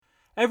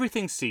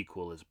Everything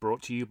Sequel is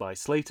brought to you by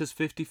Slater's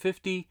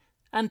 50/50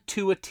 and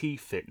To a T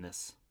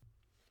Fitness.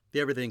 The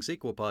Everything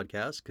Sequel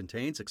podcast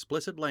contains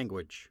explicit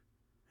language,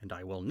 and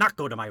I will not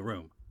go to my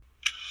room.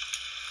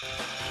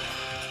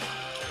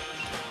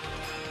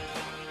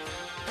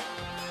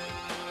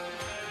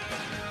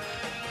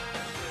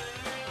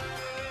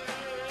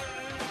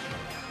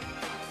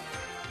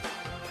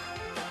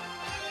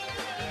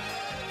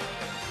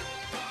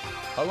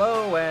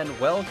 Hello and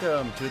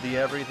welcome to the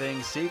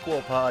Everything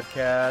Sequel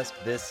podcast.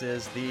 This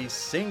is the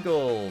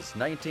Singles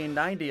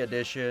 1990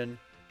 edition,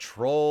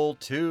 Troll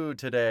 2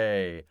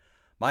 today.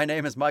 My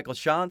name is Michael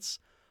Shantz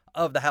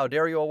of the How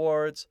Dare You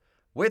Awards.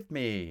 With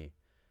me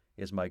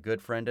is my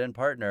good friend and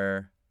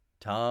partner,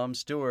 Tom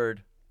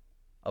Stewart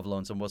of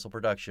Lonesome Whistle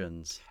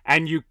Productions.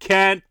 And you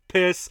can't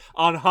piss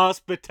on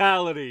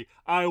hospitality.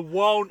 I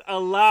won't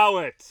allow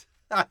it.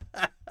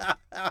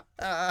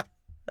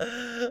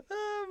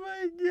 Oh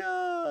my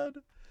God.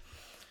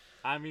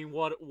 I mean,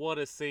 what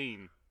a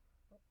scene.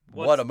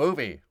 What a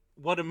movie.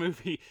 What a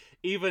movie.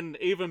 Even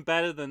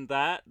better than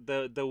that,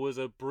 there was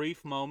a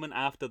brief moment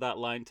after that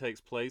line takes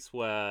place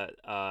where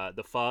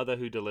the father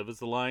who delivers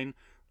the line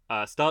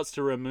starts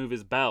to remove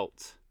his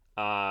belt.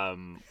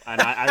 And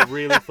I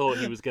really thought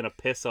he was going to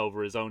piss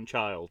over his own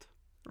child.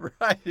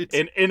 Right.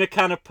 In a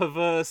kind of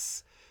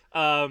perverse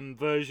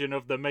version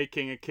of the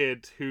making a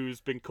kid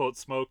who's been caught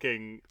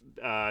smoking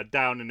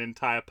down an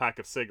entire pack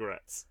of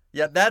cigarettes.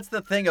 Yeah, that's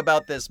the thing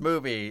about this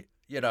movie.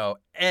 You know,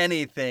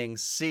 anything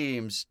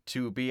seems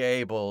to be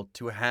able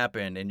to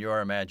happen in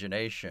your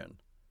imagination.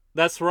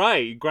 That's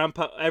right.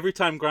 Every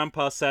time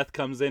Grandpa Seth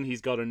comes in, he's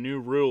got a new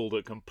rule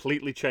that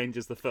completely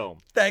changes the film.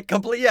 That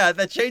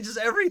changes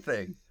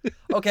everything.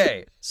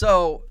 Okay,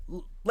 so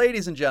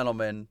ladies and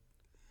gentlemen,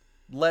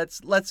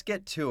 let's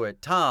get to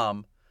it.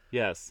 Tom,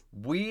 yes.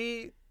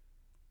 We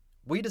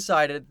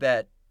decided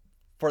that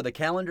for the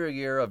calendar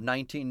year of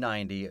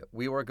 1990,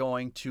 we were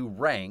going to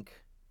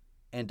rank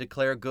and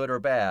declare good or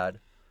bad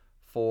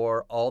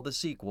for all the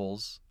single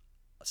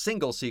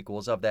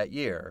sequels of that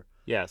year.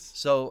 Yes.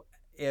 So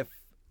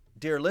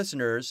dear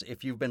listeners,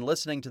 if you've been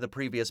listening to the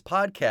previous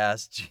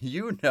podcasts,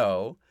 you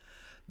know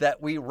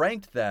that we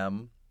ranked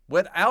them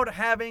without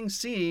having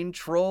seen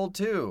Troll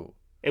 2.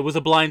 It was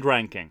a blind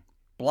ranking.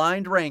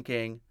 Blind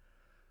ranking.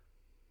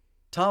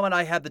 Tom and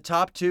I had the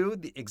top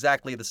two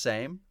exactly the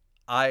same.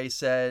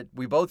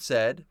 We both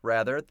said,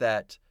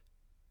 that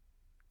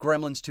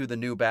Gremlins 2: The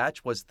New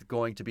Batch was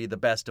going to be the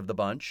best of the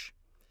bunch,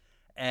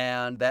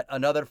 and that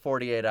Another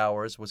 48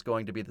 Hours was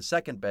going to be the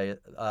second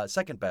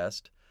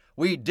best.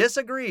 We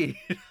disagreed.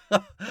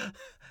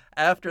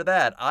 After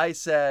that, I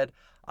said,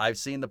 I've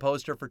seen the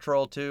poster for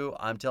Troll 2.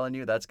 I'm telling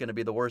you, that's going to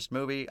be the worst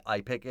movie.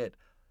 I pick it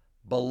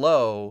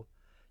below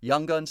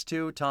Young Guns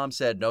 2. Tom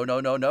said,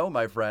 no,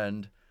 my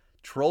friend.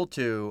 Troll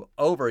 2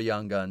 over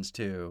Young Guns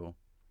 2.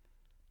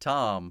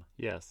 Tom.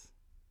 Yes.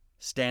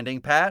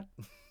 Standing pat?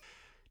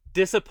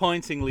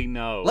 Disappointingly,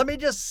 no. Let me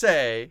just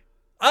say,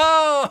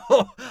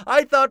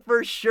 I thought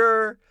for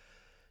sure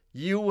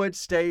you would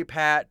stay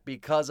pat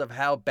because of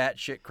how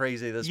batshit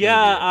crazy this movie is.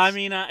 Yeah, I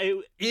mean,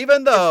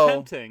 even though it's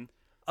tempting.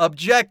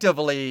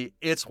 Objectively,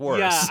 it's worse.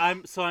 Yeah,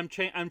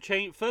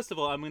 First of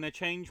all, I'm gonna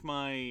change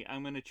my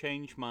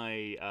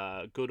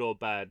good or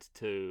bad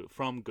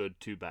from good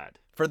to bad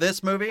for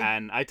this movie.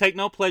 And I take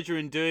no pleasure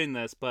in doing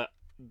this, but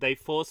they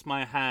forced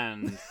my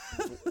hand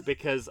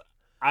because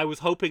I was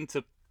hoping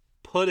to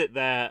put it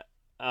there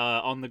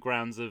on the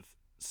grounds of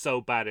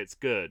so bad it's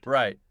good.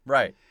 Right.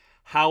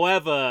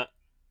 However,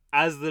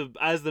 as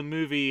the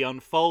movie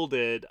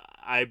unfolded,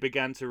 I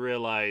began to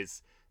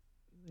realize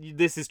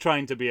this is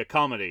trying to be a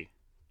comedy.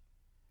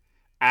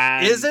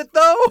 And is it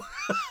though?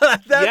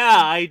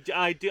 Yeah,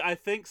 I do. I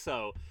think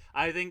so.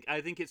 I think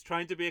it's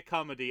trying to be a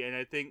comedy, and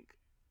I think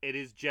it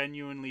is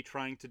genuinely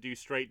trying to do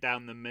straight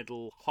down the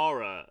middle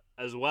horror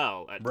as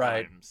well at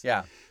times.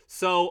 Yeah.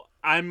 So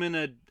I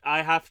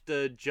have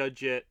to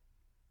judge it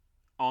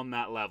on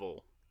that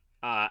level.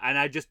 And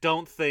I just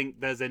don't think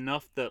there's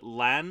enough that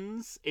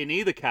lands in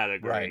either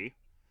category. Right.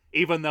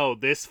 Even though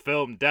this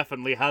film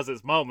definitely has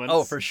its moments.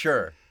 Oh, for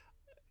sure.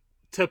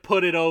 To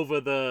put it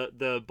over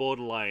the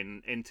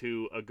borderline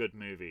into a good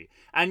movie.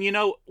 And you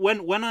know,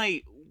 when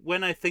I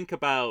think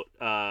about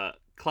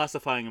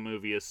classifying a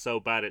movie as so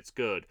bad it's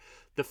good,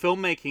 the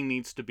filmmaking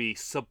needs to be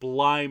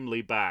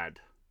sublimely bad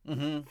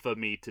for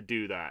me to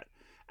do that.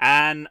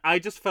 And I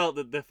just felt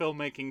that the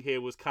filmmaking here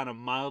was kind of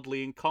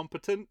mildly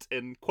incompetent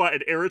in quite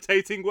an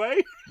irritating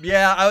way.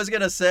 Yeah, I was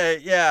going to say,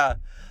 yeah,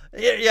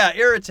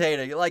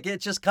 irritating. Like,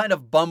 it's just kind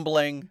of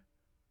bumbling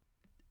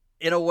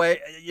in a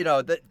way, you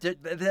know,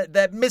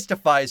 that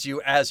mystifies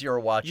you as you're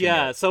watching it.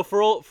 Yeah, so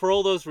for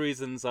all those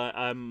reasons,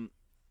 I'm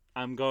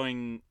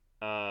going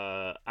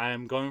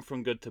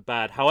from good to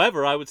bad.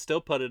 However, I would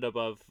still put it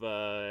above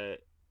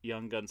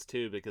Young Guns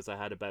 2 because I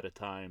had a better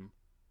time.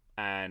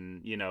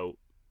 And, you know...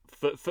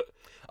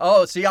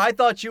 Oh, see, I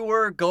thought you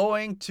were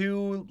going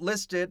to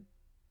list it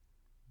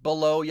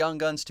below Young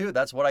Guns 2.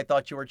 That's what I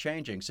thought you were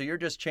changing. So you're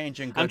just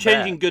changing good to bad. I'm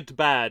changing good to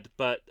bad,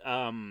 but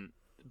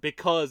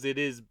because it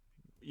is,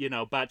 you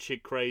know,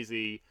 batshit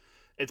crazy,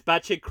 it's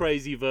batshit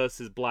crazy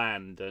versus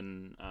bland,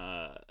 and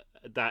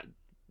that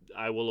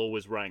I will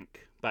always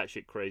rank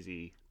batshit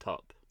crazy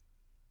top.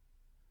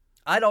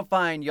 I don't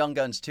find Young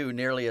Guns 2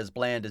 nearly as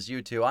bland as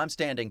you two. I'm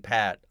standing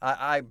pat.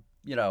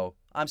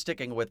 I'm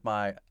sticking with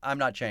I'm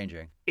not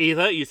changing.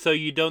 Either so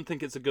you don't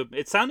think it's a good.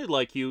 It sounded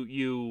like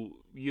you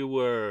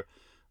were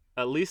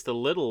at least a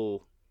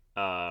little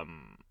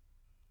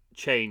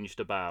changed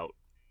about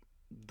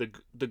the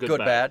good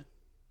bad.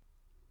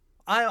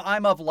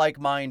 I'm of like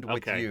mind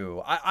with Okay.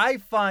 you. I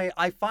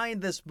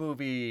find this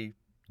movie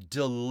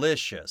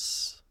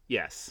delicious.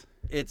 Yes.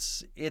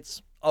 It's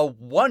a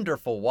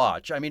wonderful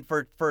watch. I mean,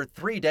 for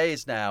 3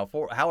 days now,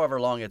 for however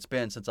long it's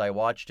been since I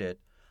watched it,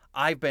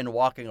 I've been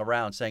walking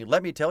around saying,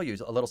 let me tell you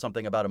a little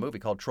something about a movie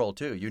called Troll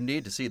 2. You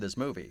need to see this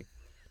movie.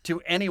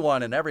 To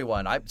anyone and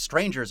everyone,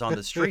 strangers on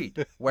the street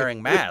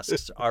wearing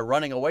masks are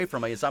running away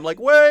from me. So I'm like,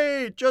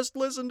 wait, just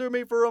listen to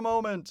me for a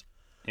moment.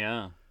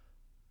 Yeah.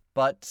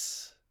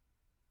 But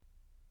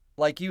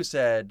like you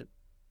said,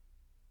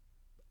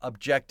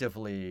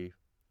 objectively,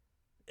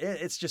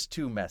 it's just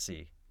too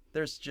messy.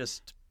 There's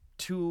just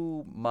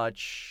too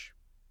much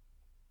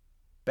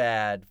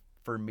bad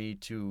for me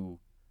to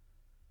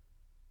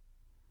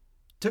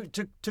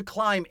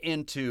climb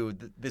into.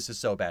 This is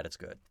so bad it's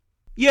good.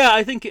 Yeah,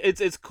 I think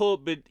it's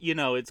caught, but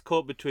it's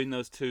caught between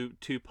those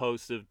two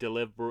posts of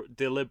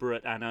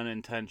deliberate and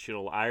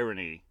unintentional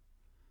irony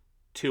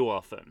too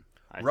often.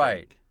 I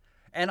think.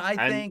 And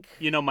I think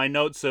my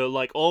notes are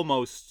like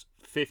almost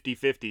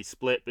 50-50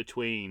 split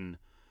between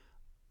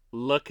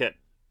look at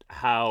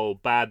how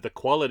bad the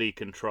quality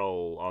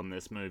control on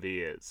this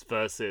movie is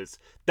versus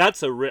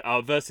that's a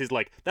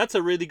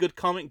really good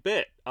comic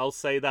bit. I'll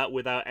say that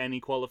without any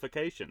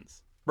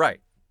qualifications. Right.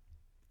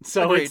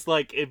 So Agreed. it's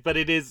like I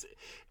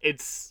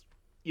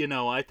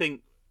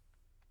think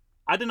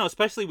I don't know,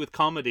 especially with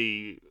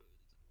comedy,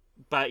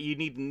 but you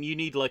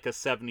need like a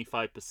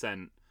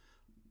 75%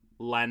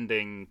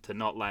 landing to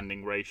not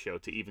landing ratio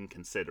to even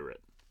consider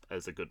it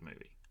as a good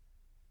movie.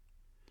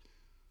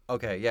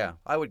 Okay, yeah,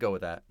 I would go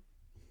with that.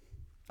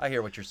 I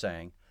hear what you're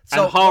saying.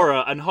 So,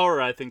 and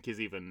horror, I think is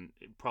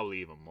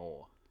probably even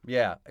more.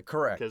 Yeah,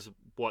 correct. Because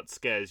what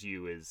scares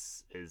you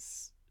is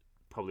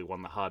probably one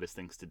of the hardest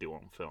things to do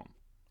on film.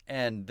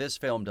 And this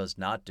film does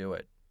not do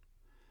it.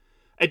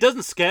 It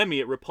doesn't scare me;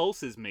 it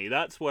repulses me.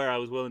 That's where I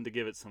was willing to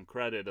give it some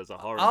credit as a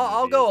horror movie.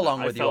 I'll go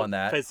along with you on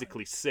that.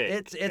 Physically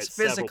sick. It's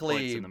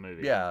physically in the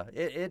movie. Yeah,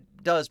 it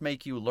does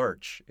make you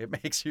lurch. It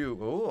makes you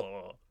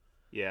ooh.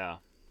 Yeah.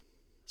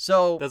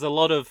 So there's a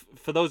lot of,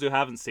 for those who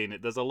haven't seen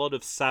it, there's a lot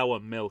of sour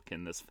milk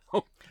in this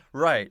film.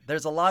 Right.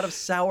 There's a lot of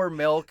sour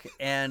milk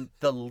and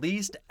the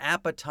least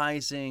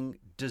appetizing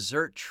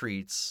dessert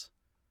treats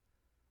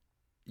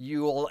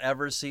you'll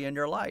ever see in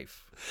your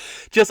life.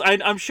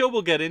 I'm sure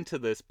we'll get into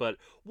this, but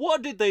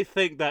what did they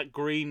think that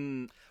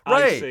green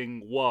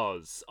icing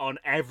was on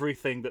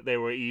everything that they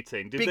were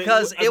eating?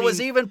 Because it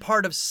was even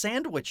part of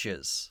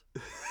sandwiches.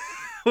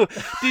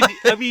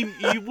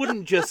 You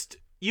wouldn't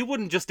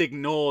just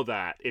ignore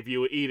that if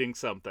you were eating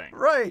something.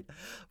 Right.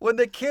 When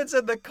the kid's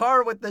in the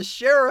car with the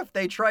sheriff,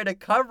 they try to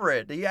cover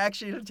it. He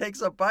actually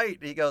takes a bite.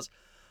 He goes,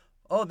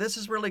 "Oh, this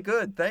is really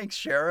good. Thanks,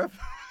 Sheriff."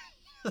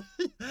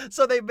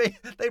 So they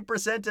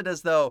present it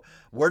as though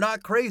we're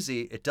not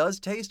crazy. It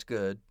does taste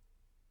good.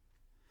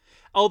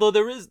 Although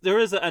there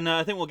is, and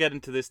I think we'll get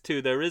into this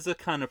too. There is a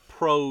kind of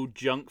pro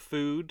junk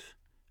food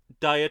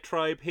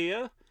diatribe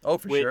here. Oh,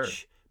 for sure.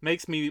 Which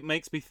makes me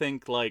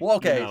think like. Well,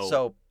 okay,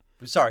 so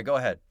sorry. Go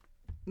ahead.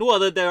 No,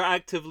 that they're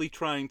actively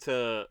trying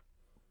to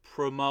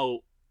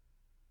promote,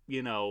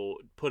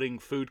 putting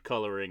food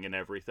coloring and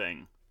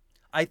everything.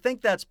 I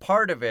think that's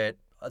part of it.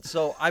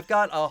 So I've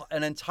got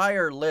an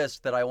entire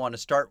list that I want to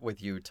start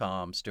with you,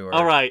 Tom Stewart.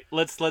 All right,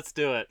 let's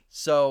do it.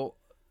 So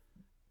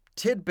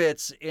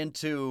tidbits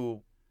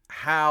into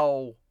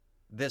how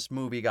this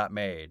movie got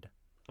made.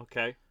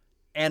 Okay.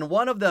 And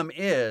one of them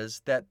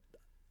is that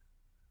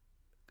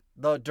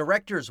the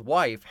director's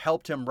wife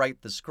helped him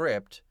write the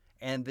script,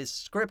 and this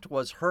script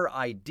was her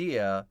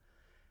idea.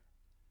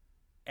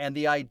 And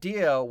the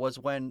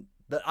idea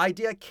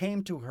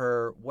came to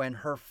her when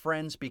her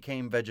friends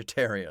became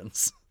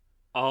vegetarians.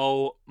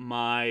 Oh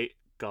my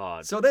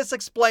God. So this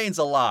explains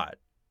a lot.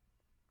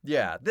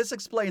 Yeah, this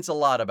explains a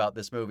lot about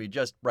this movie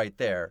just right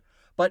there.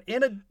 But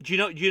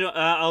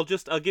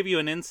I'll give you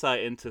an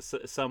insight into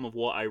some of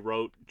what I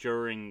wrote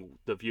during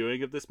the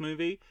viewing of this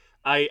movie.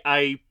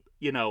 I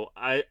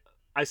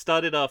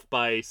started off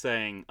by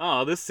saying,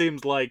 "Oh, this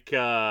seems like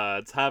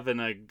it's having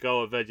a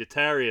go at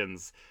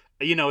vegetarians."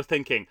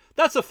 Thinking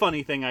that's a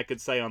funny thing I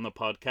could say on the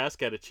podcast,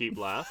 get a cheap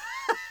laugh.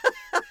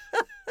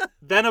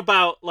 Then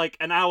about like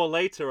an hour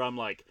later, I'm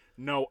like,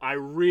 no, I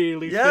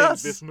really think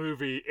this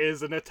movie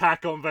is an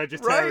attack on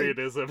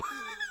vegetarianism.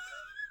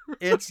 Right.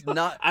 It's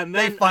not. And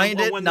then they find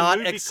it when not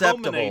the movie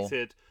acceptable.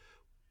 Culminated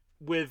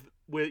with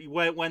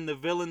when the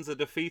villains are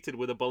defeated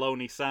with a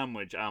bologna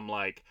sandwich, I'm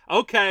like,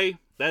 okay,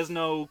 there's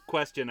no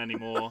question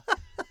anymore.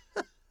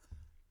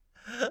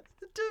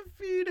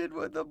 defeated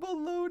with a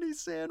bologna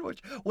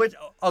sandwich. Which,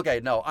 okay,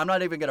 no, I'm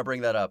not even going to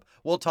bring that up.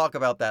 We'll talk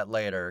about that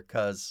later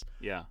because,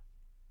 Yeah.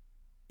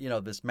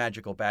 This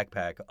magical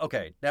backpack.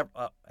 Okay,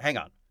 hang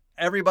on.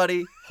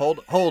 Everybody,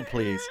 hold,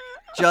 please.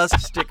 Just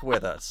stick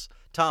with us.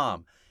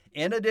 Tom,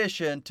 in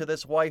addition to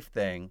this wife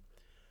thing,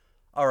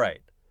 all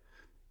right,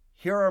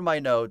 here are my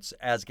notes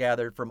as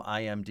gathered from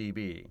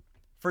IMDb.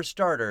 For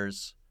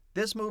starters,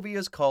 this movie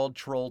is called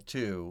Troll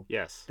 2.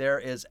 Yes. There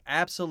is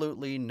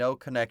absolutely no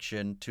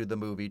connection to the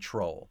movie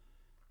Troll.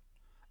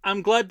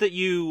 I'm glad that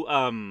you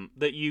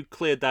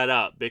cleared that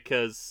up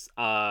because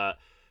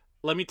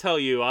let me tell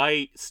you,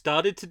 I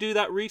started to do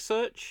that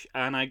research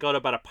and I got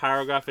about a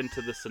paragraph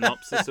into the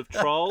synopsis of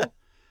Troll,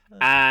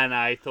 and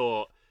I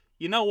thought,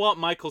 you know what,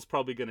 Michael's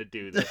probably going to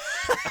do this.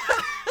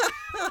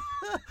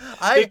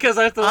 Because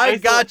I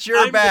got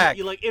your back.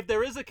 If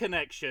there is a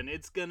connection,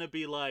 it's going to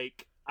be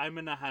like, I'm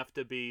going to have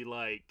to be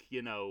like,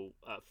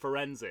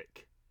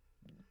 forensic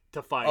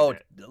to find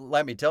it. Oh,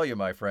 let me tell you,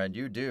 my friend,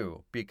 you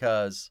do.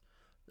 Because,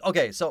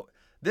 okay, so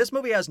this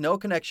movie has no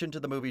connection to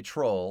the movie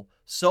Troll.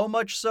 So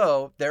much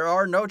so, there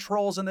are no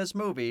trolls in this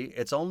movie.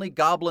 It's only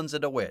goblins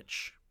and a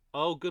witch.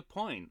 Oh, good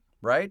point.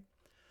 Right?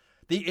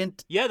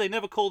 Yeah, they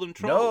never called them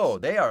trolls. No,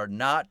 they are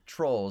not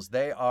trolls.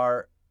 They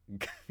are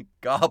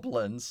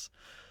goblins.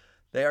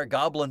 They are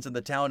goblins in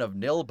the town of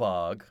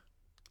Nilbog.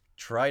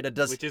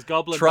 Which is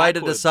goblin Try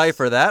backwards. to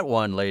decipher that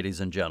one, ladies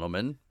and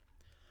gentlemen.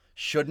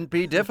 Shouldn't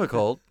be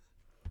difficult.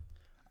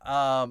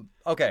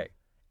 Okay,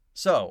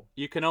 so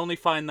you can only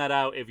find that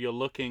out if you're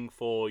looking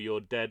for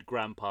your dead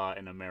grandpa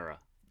in a mirror.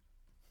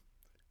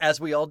 As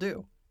we all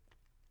do.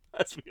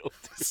 As we all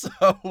do.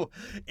 So,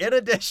 in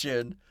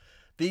addition,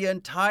 the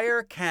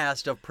entire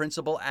cast of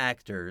principal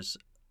actors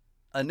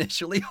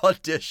initially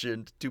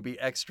auditioned to be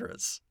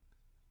extras.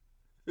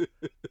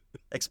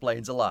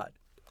 Explains a lot.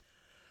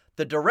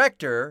 The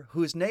director,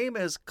 whose name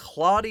is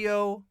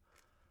Claudio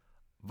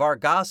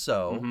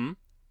Vargaso,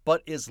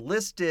 but is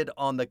listed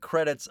on the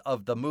credits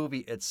of the movie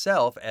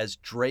itself as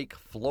Drake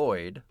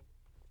Floyd,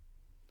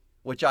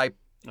 which I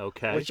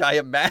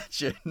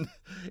imagine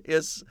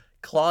is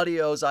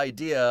Claudio's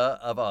idea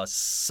of a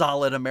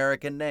solid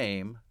American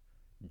name,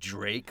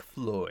 Drake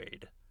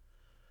Floyd.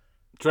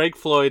 Drake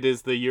Floyd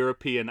is the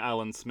European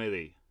Alan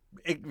Smithy.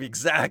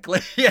 Exactly.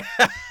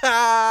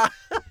 Yeah.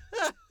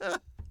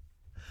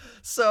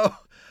 So,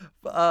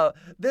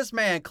 this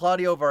man,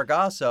 Claudio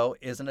Vargaso,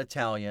 is an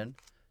Italian,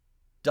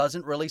 does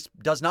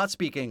not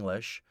speak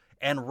English,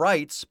 and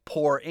writes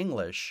poor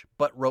English,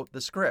 but wrote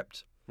the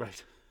script.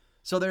 Right.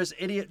 So there's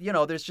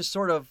there's just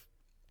sort of,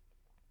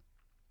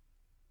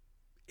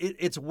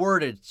 it's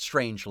worded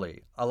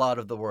strangely, a lot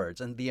of the words.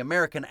 And the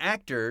American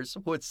actors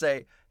would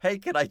say, hey,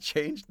 can I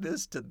change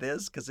this to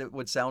this? Because it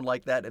would sound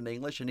like that in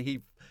English. And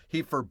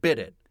he forbid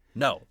it.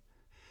 No.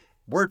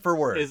 Word for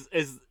word.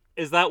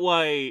 Is that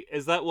why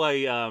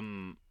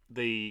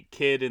the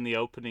kid in the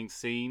opening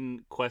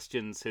scene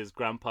questions his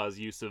grandpa's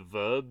use of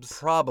verbs?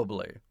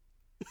 Probably.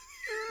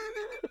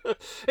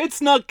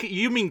 It's not,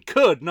 you mean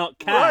could, not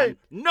can. Right.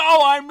 No,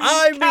 I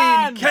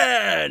mean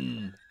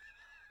can.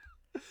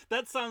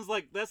 That sounds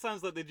like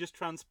they just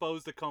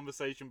transposed a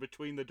conversation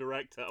between the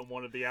director and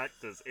one of the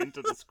actors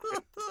into the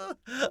script.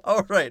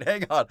 All right,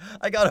 hang on.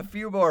 I got a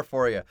few more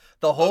for you.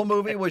 The whole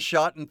movie was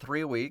shot in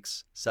 3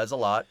 weeks. Says a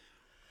lot.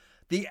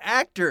 The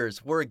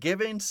actors were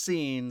given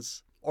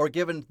scenes or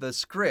given the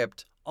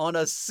script on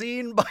a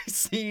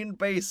scene-by-scene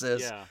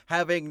basis,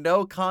 having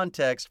no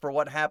context for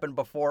what happened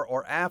before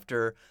or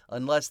after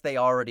unless they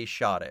already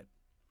shot it.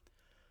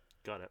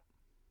 Got it.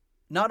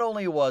 Not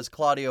only was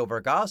Claudio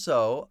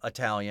Vargaso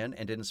Italian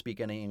and didn't speak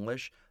any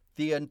English,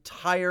 the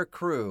entire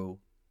crew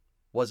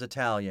was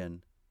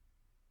Italian.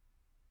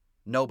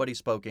 Nobody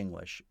spoke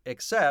English,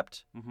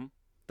 except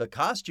the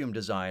costume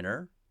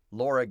designer,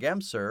 Laura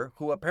Gemser,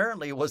 who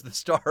apparently was the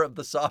star of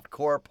the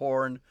softcore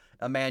porn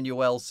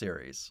Emmanuelle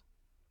series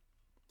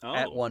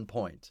at one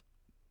point.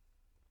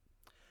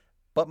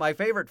 But my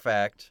favorite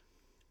fact,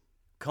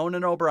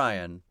 Conan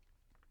O'Brien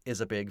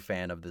is a big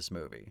fan of this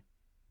movie.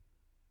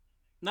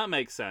 That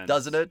makes sense.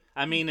 Doesn't it?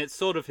 I mean, it's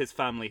sort of his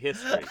family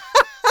history.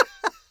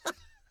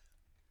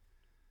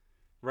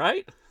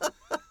 Right?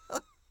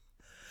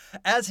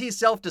 As he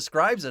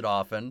self-describes it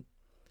often.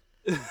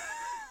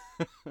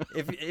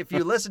 If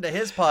you listen to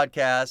his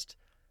podcast,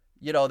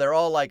 they're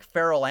all like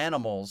feral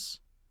animals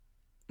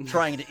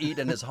trying to eat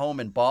in his home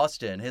in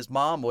Boston. His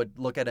mom would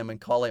look at him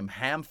and call him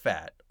ham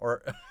fat,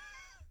 or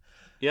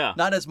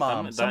not his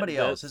mom, somebody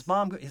else. His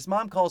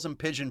mom calls him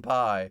pigeon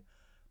pie,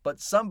 but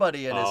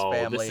somebody in his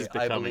family,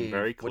 I believe,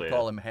 would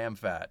call him ham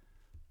fat.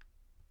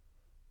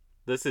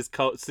 This is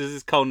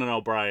Conan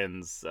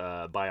O'Brien's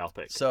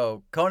biopic.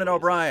 So Conan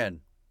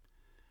O'Brien,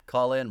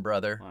 call in,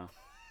 brother. Wow.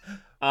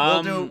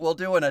 We'll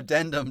do an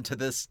addendum to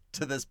this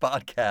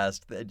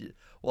podcast that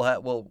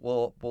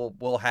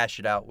we'll hash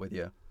it out with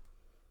you.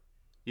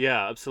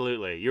 Yeah,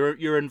 absolutely.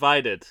 You're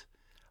invited.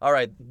 All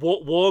right.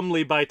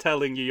 Warmly by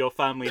telling you your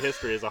family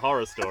history is a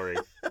horror story.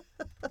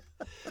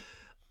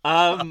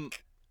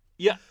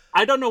 Yeah,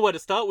 I don't know where to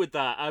start with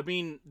that. I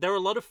mean, there are a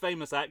lot of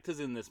famous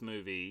actors in this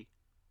movie.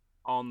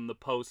 on the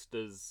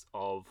posters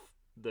of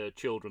the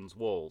children's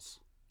walls.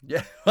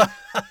 Yeah.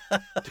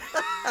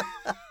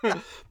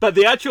 But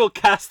the actual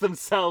cast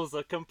themselves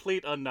are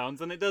complete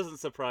unknowns, and it doesn't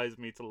surprise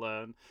me to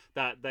learn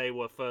that they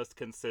were first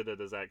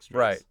considered as extras.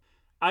 Right.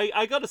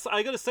 I gotta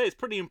say it's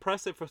pretty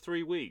impressive for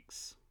 3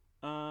 weeks.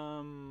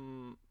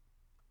 And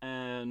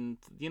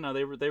you know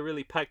they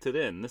really packed it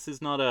in. This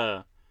is not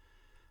a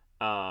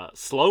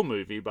slow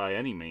movie by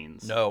any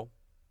means. No.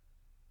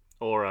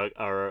 Or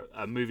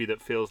a movie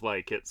that feels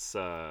like it's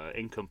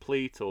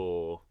incomplete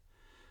or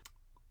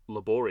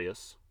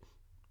laborious.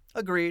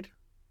 Agreed.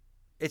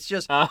 It's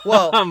just,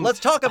 well, let's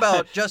talk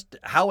about just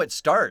how it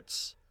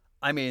starts.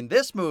 I mean,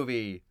 this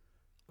movie,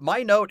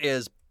 my note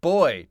is,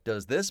 boy,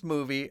 does this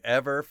movie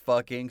ever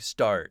fucking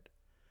start.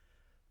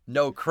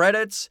 No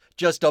credits,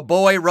 just a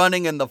boy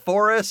running in the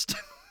forest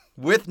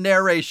with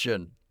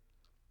narration.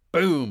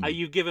 Boom.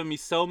 You've given me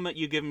so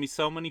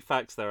many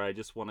facts there. I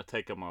just want to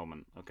take a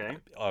moment, okay?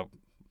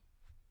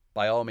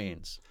 By all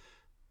means.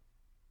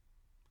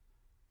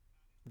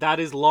 That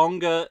is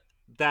longer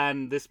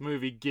than this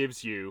movie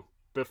gives you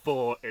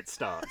before it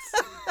starts.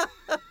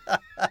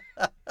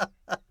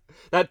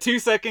 That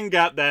 2-second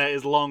gap there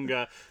is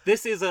longer.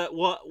 This is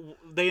what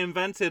they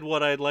invented,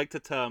 what I'd like to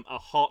term a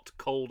hot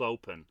cold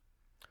open.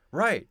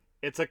 Right.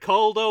 It's a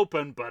cold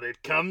open, but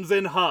it comes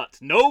in hot.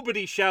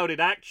 Nobody shouted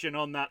action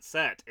on that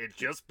set. It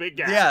just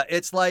began. Yeah,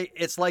 it's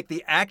like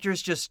the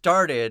actors just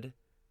started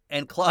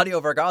and Claudio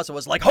Vergazza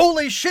was like,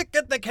 "Holy shit,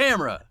 get the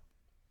camera."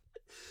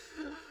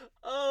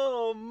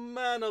 Oh,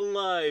 man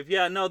alive.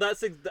 Yeah, no,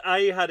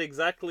 I had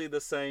exactly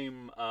the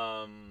same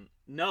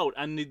note.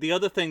 And the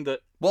other thing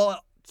that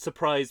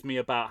surprised me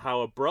about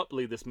how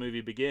abruptly this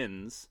movie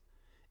begins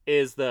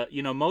is that,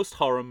 you know, most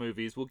horror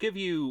movies will give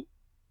you,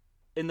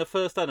 in the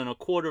first, I don't know,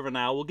 quarter of an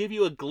hour, will give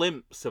you a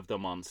glimpse of the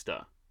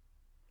monster.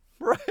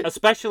 Right.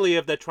 Especially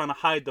if they're trying to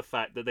hide the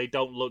fact that they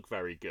don't look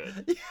very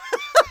good.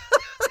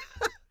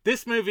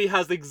 This movie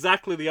has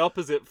exactly the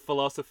opposite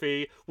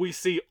philosophy. We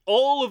see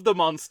all of the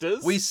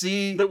monsters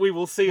that we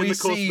will see in the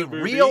course of the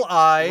movie. Real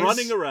eyes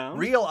running around.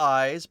 Real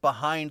eyes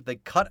behind the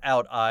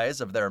cutout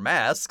eyes of their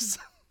masks.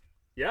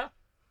 Yeah.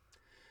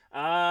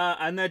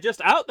 And they're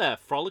just out there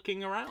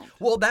frolicking around.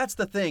 Well, that's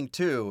the thing,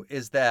 too,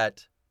 is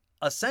that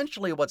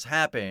essentially what's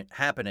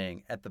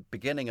happening at the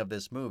beginning of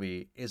this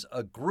movie is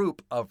a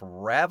group of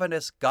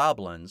ravenous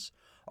goblins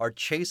are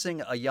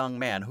chasing a young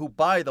man who,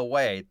 by the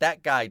way,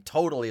 that guy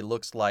totally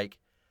looks like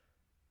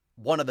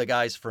one of the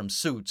guys from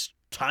Suits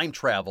time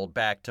traveled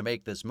back to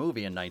make this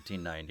movie in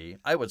 1990.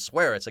 I would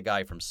swear it's a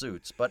guy from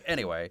Suits. But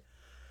anyway,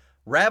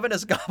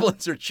 ravenous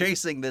goblins are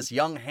chasing this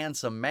young,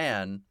 handsome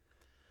man,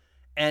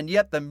 and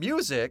yet the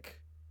music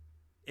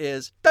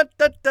is... Yeah,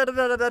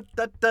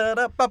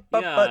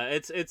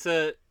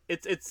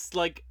 it's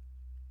like...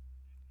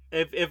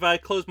 If I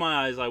close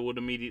my eyes, I would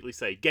immediately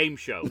say game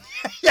show.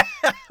 Yeah,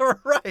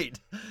 right.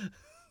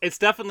 It's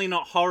definitely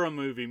not horror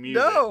movie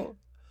music. No.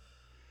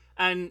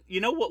 And you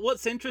know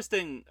what's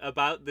interesting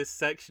about this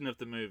section of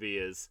the movie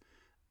is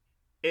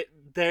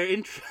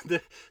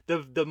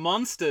the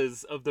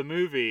monsters of the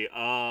movie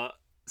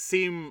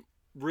seem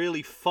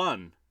really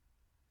fun.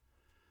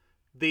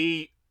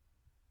 In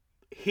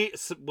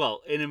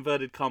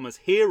inverted commas,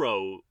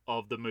 hero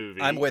of the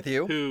movie. I'm with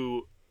you.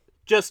 Who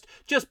just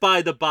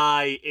by the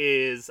by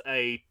is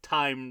a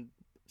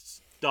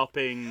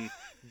time-stopping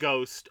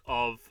ghost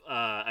of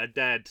a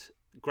dead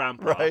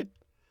grandpa. Right.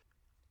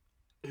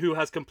 Who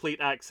has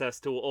complete access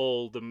to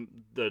all the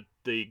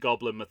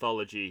goblin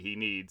mythology he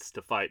needs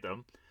to fight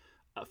them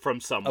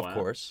from somewhere. Of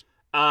course.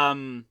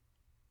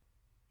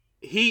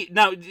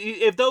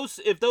 If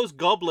those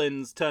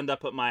goblins turned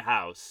up at my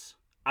house,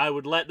 I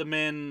would let them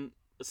in,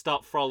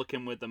 start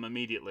frolicking with them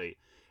immediately.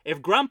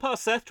 If Grandpa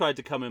Seth tried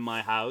to come in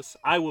my house,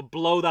 I would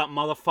blow that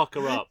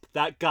motherfucker up.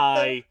 That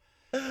guy,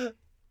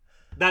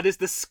 that is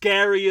the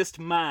scariest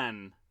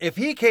man. If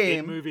he came,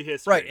 in movie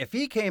history. Right, if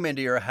he came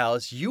into your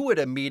house, you would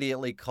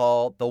immediately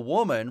call the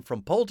woman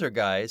from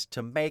Poltergeist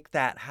to make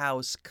that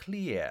house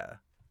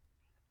clear.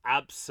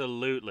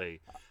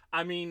 Absolutely.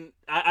 I mean,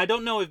 I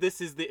don't know if this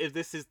is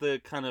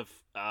the kind of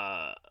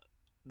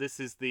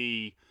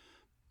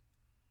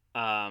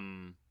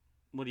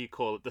what do you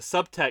call it? The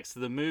subtext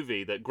of the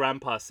movie that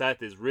Grandpa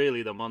Seth is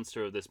really the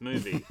monster of this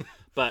movie.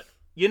 But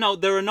you know,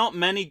 there are not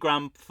many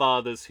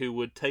grandfathers who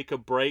would take a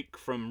break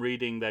from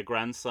reading their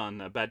grandson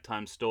a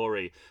bedtime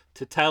story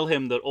to tell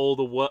him that all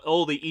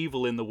the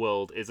evil in the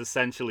world is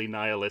essentially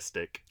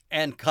nihilistic.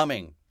 And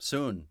coming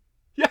soon.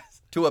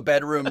 Yes. To a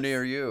bedroom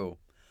near you.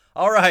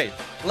 All right,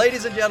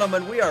 ladies and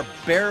gentlemen, we are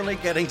barely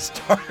getting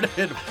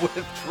started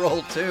with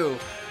Troll 2,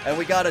 and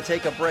we got to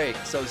take a break.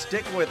 So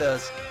stick with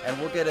us, and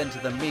we'll get into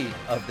the meat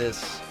of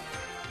this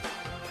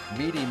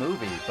meaty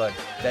movie, but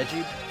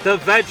veggie... The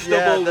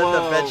vegetable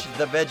world.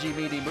 The veggie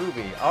meaty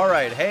movie. All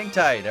right, hang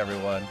tight,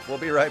 everyone. We'll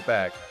be right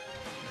back.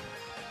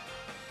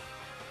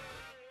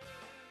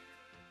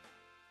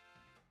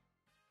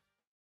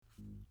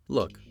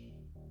 Look,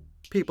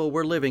 people,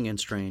 we're living in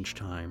strange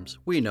times.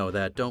 We know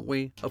that, don't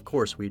we? Of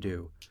course we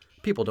do.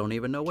 People don't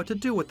even know what to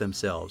do with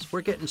themselves.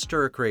 We're getting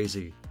stir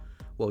crazy.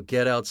 Well,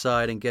 get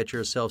outside and get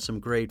yourself some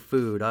great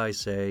food, I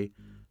say.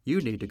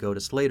 You need to go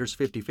to Slater's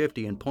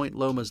 50/50 in Point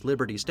Loma's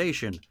Liberty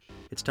Station.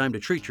 It's time to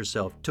treat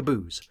yourself to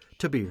booze,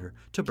 to beer,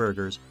 to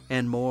burgers,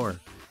 and more.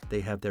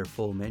 They have their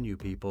full menu,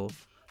 people.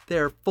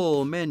 Their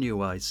full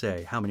menu, I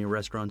say. How many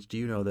restaurants do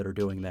you know that are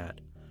doing that?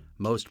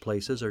 Most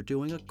places are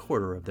doing a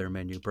quarter of their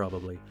menu,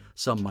 probably.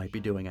 Some might be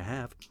doing a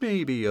half.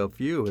 Maybe a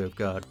few have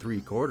got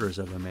 3/4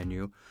 of a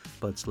menu.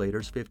 But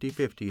Slater's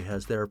 50/50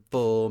 has their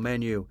full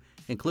menu,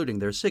 including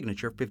their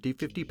signature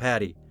 50/50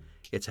 patty.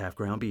 It's half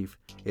ground beef.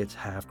 It's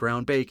half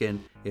ground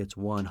bacon. It's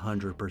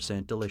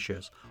 100%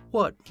 delicious.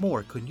 What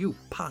more could you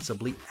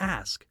possibly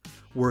ask?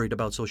 Worried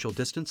about social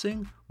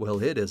distancing?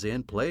 Well, it is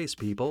in place,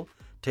 people.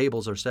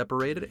 Tables are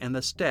separated and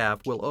the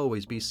staff will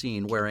always be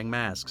seen wearing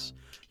masks.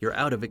 You're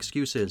out of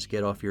excuses.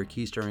 Get off your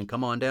keister and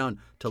come on down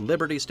to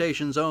Liberty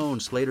Station's own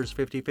Slater's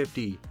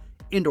 50/50.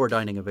 Indoor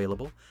dining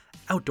available.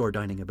 Outdoor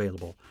dining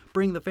available.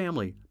 Bring the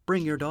family.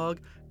 Bring your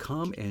dog.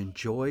 Come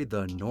enjoy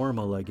the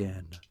normal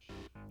again.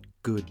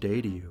 Good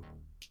day to you.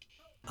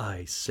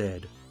 I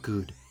said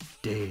good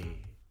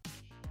day.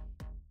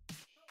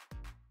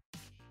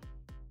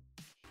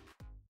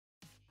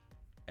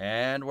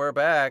 And we're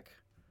back.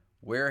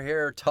 We're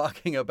here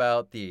talking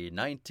about the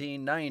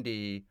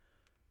 1990,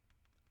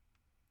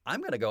 I'm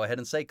going to go ahead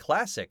and say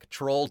classic,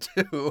 Troll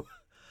 2,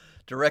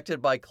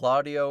 directed by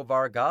Claudio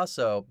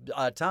Vargaso.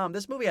 Tom,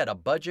 this movie had a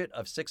budget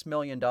of $6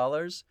 million,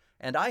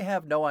 and I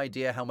have no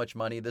idea how much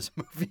money this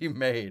movie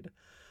made.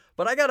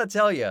 But I got to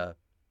tell you,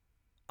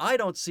 I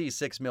don't see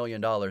 $6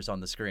 million on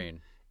the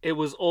screen. It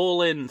was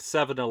all in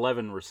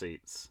 7-Eleven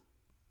receipts.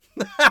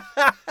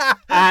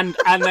 and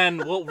then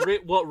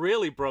what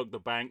really broke the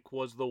bank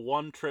was the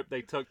one trip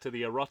they took to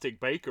the erotic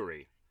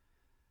bakery.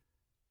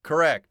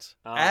 Correct.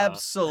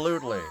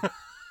 Absolutely.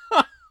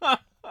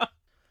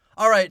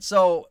 All right,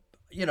 so,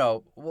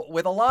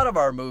 with a lot of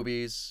our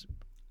movies,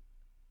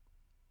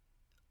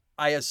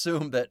 I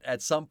assume that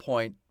at some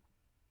point,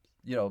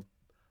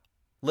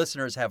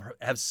 listeners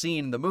have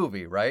seen the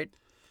movie, right?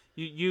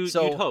 You'd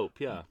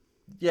hope, yeah.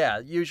 Yeah,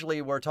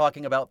 usually we're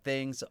talking about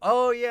things,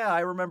 oh yeah, I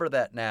remember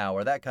that now,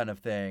 or that kind of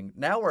thing.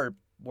 Now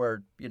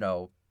we're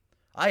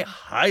I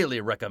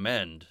highly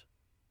recommend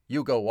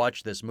you go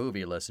watch this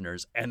movie,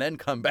 listeners, and then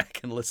come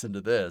back and listen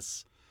to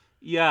this.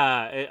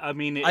 Yeah,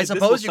 I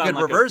suppose you could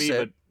reverse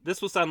it.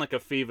 This will sound like a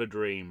fever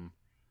dream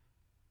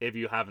if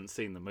you haven't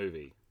seen the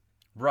movie.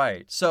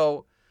 Right.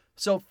 So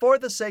for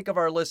the sake of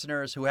our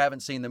listeners who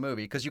haven't seen the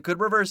movie, because you could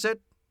reverse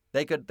it,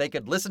 they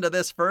could listen to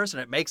this first,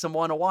 and it makes them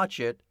want to watch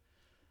it.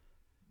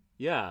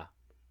 Yeah.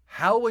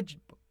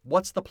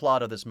 What's the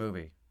plot of this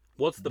movie?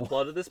 What's the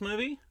plot of this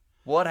movie?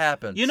 What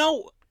happens?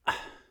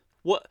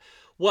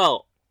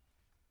 Well,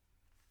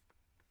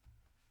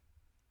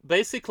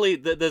 basically,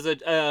 there's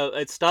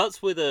it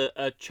starts with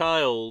a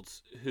child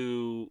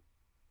who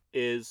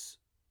is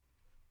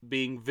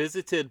being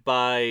visited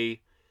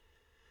by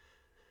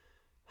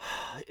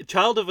a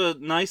child of a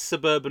nice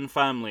suburban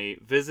family,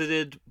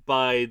 visited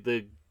by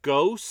the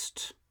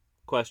ghost, ?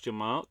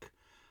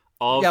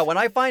 Yeah, when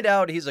I find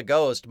out he's a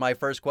ghost, my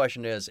first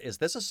question is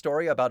this a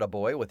story about a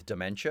boy with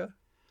dementia?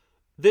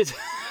 This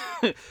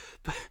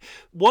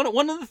one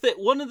of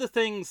the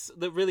things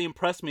that really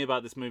impressed me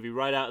about this movie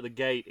right out of the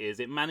gate is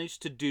it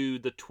managed to do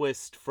the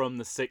twist from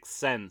The Sixth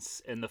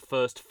Sense in the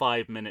first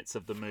 5 minutes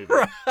of the movie.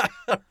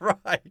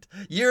 Right.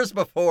 Years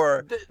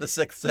before The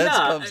Sixth Sense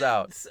comes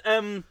out.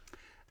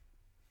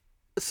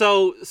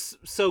 So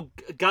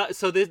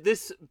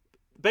this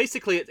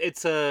basically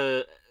it's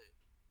a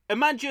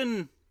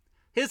imagine.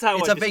 Here's how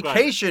it's I a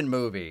vacation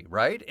movie,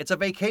 right? It's a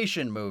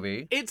vacation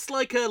movie. It's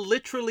like a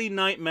literally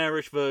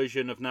nightmarish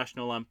version of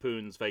National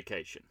Lampoon's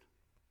Vacation.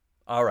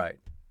 All right.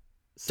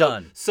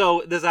 Done.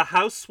 So there's a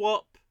house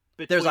swap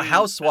between... There's a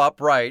house swap,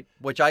 right,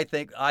 which I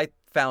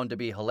found to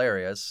be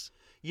hilarious.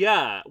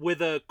 Yeah,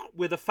 with a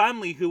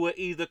family who are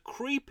either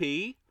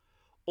creepy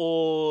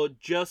or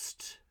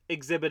just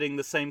exhibiting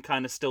the same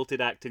kind of stilted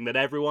acting that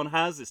everyone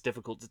has. It's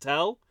difficult to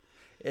tell.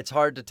 It's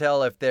hard to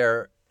tell if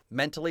they're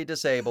mentally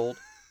disabled,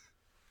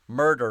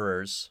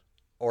 murderers,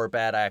 or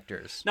bad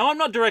actors. Now, I'm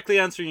not directly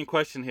answering your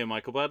question here,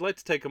 Michael, but I'd like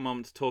to take a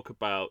moment to talk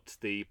about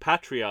the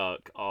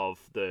patriarch of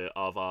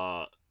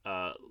our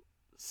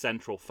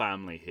central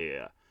family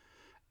here.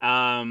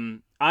 I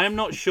am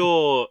not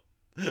sure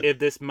if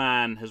this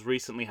man has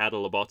recently had a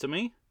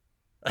lobotomy.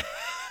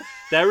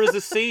 There is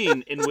a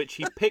scene in which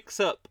he picks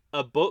up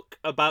a book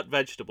about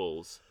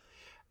vegetables,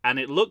 and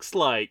it looks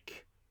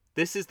like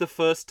this is the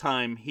first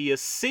time he has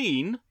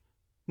seen,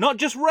 not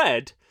just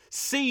read,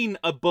 seen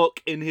a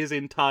book in his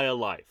entire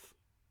life.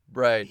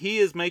 Right. He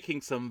is making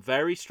some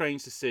very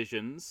strange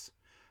decisions.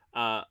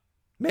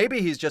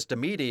 Maybe he's just a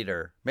meat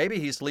eater. Maybe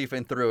he's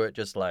leafing through it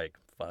just like,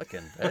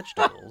 fucking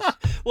vegetables.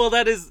 Well,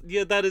 that is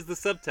the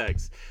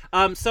subtext.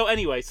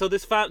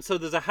 So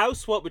there's a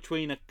house swap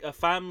between a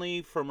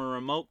family from a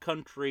remote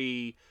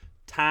country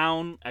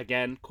town,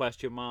 again, ?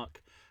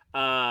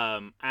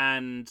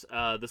 And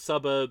the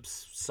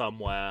suburbs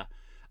somewhere.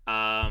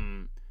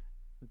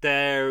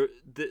 the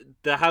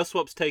house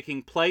swap's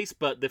taking place,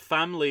 but the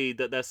family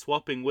that they're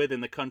swapping with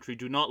in the country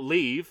do not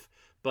leave,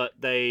 but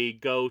they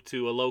go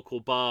to a local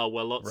bar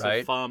where lots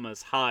of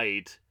farmers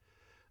hide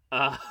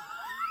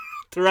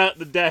throughout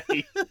the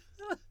day.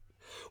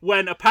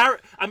 When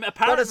apparently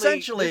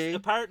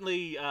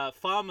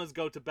farmers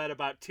go to bed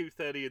about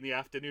 2:30 in the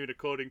afternoon,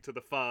 according to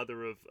the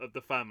father of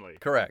the family.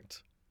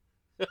 Correct.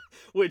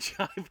 Which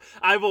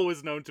I've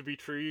always known to be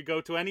true. You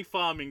go to any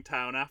farming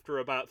town after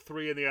about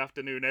 3 in the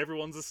afternoon,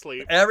 everyone's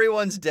asleep.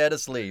 Everyone's dead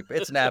asleep.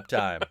 It's nap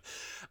time.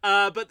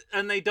 But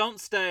they don't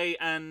stay,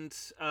 and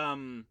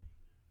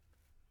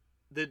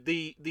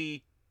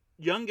the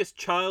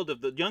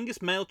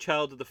youngest male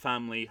child of the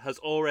family has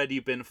already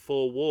been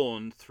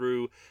forewarned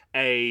through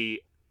a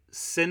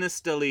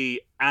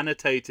sinisterly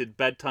annotated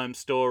bedtime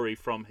story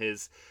from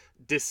his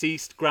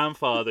deceased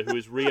grandfather, who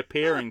is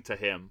reappearing to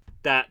him,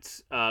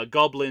 that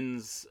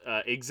goblins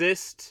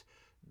exist.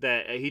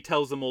 That he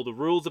tells them all the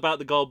rules about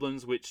the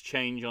goblins, which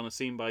change on a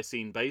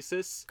scene-by-scene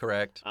basis.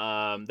 Correct.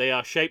 They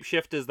are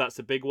shapeshifters. That's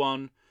a big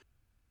one.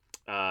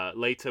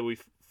 Later we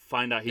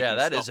find out he can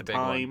stop is a big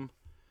time.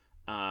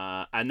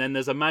 And then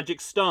there's a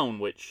magic stone,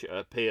 which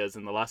appears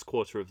in the last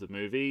quarter of the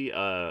movie,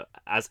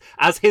 as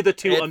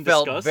hitherto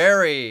undiscussed.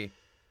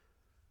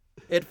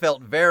 It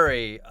felt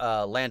very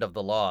Land of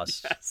the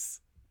Lost. Yes.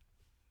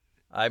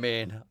 I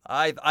mean,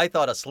 I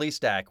thought a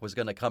Sleestack was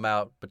going to come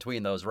out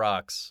between those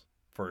rocks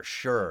for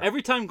sure.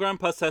 Every time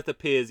Grandpa Seth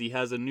appears, he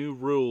has a new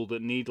rule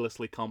that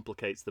needlessly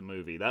complicates the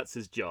movie. That's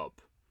his job.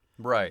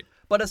 Right.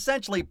 But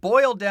essentially,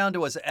 boiled down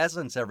to its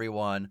essence,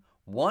 everyone,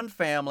 one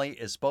family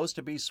is supposed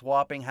to be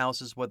swapping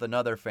houses with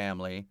another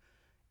family.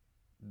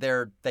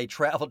 They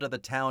travel to the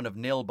town of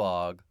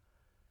Nilbog.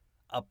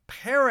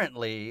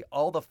 Apparently,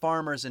 all the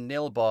farmers in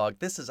Nilbog,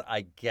 this is,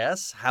 I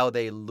guess, how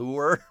they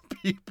lure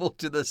people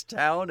to this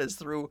town, is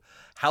through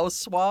house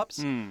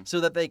swaps, so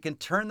that they can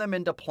turn them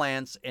into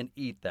plants and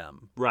eat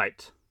them.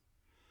 Right.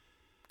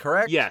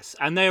 Correct? Yes,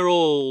 and they're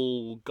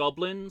all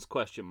goblins, ?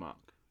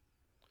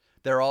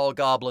 They're all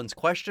goblins, ?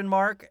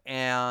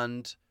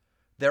 And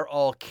they're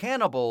all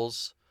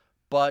cannibals,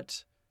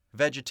 but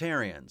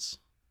vegetarians.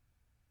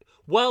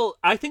 Well,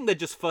 I think they're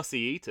just fussy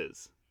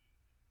eaters.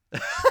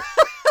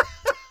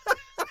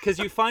 Because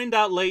you find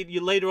out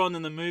later on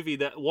in the movie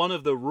that one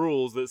of the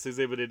rules that's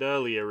exhibited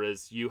earlier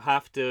is you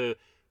have to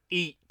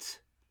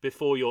eat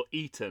before you're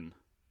eaten.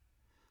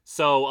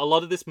 So a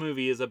lot of this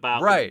movie is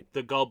about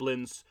the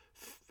goblins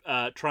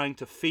trying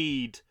to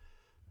feed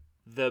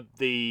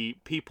the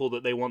people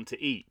that they want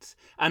to eat.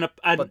 And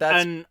I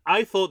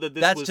thought that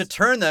this was to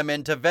turn them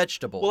into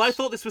vegetables. Well, I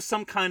thought this was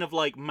some kind of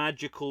like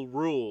magical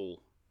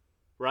rule,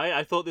 right?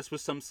 I thought this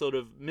was some sort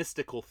of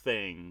mystical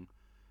thing.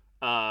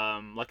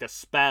 Like a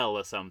spell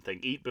or something.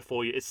 Eat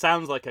before you. It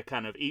sounds like a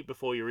kind of eat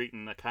before you're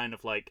eaten. A kind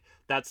of like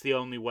that's the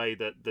only way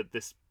that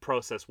this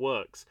process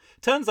works.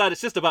 Turns out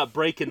it's just about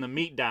breaking the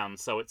meat down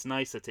so it's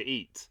nicer to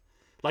eat.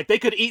 Like they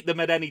could eat them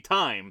at any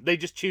time. They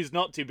just choose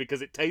not to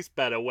because it tastes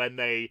better when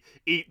they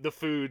eat the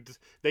food.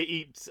 They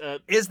eat.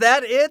 Is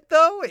that it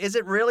though? Is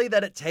it really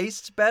that it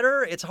tastes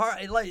better? It's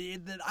hard. Like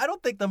I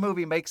don't think the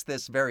movie makes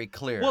this very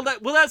clear. Well,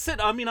 that's it.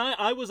 I mean,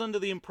 I was under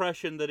the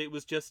impression that it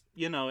was just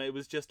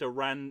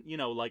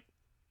like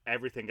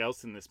everything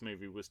else in this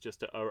movie was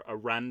just a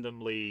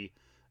randomly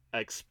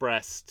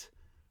expressed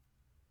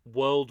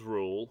world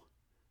rule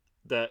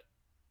that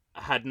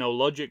had no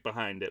logic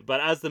behind it. But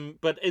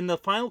in the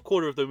final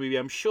quarter of the movie,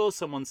 I'm sure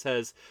someone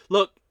says,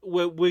 "Look,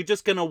 we're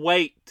just gonna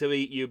wait to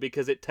eat you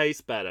because it tastes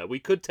better. We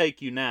could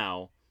take you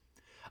now.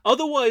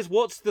 Otherwise,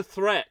 what's the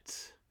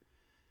threat?"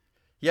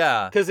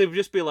 Yeah, because it would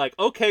just be like,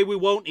 "Okay, we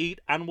won't eat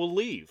and we'll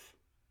leave."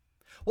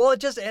 Well, it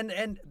just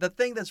and the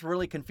thing that's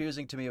really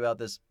confusing to me about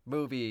this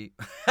movie,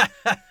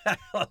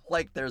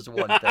 like there's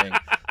one thing,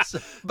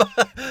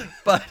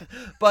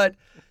 but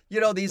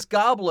these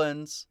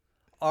goblins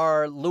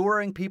are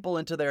luring people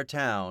into their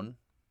town.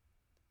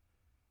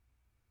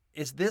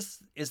 Is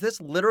this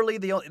literally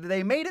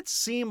they made it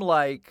seem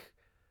like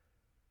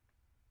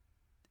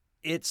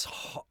it's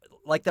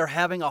like they're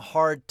having a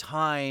hard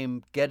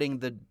time getting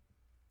the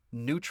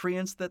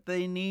nutrients that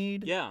they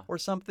need, or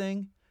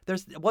something.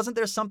 Wasn't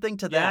there something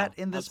to that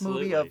in this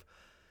movie of,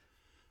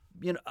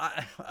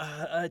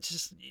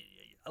 just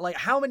like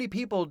how many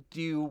people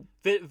do you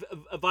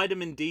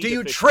vitamin D do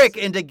you deficiency. Trick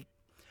into?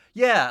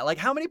 Yeah, like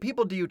how many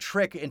people do you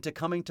trick into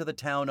coming to the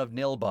town of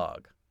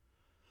Nilbog?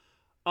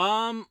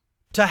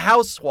 To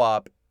house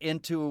swap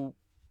into,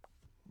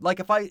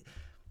 like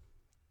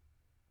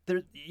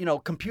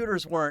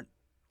computers weren't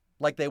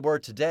like they were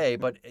today,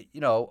 but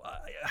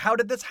how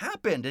did this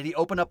happen? Did he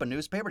open up a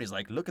newspaper and he's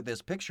like, look at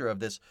this picture of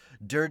this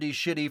dirty,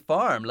 shitty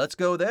farm. Let's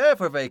go there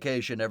for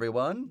vacation,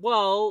 everyone.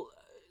 Well,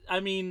 I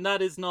mean,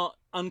 that is not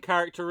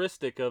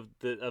uncharacteristic of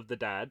the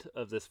dad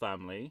of this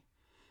family.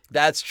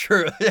 That's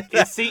true.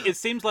 It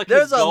seems like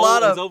his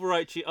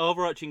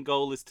overarching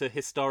goal is to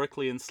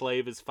historically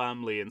enslave his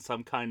family in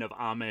some kind of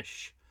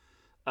Amish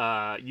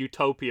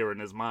utopia in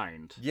his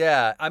mind.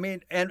 Yeah, I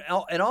mean, and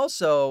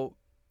also,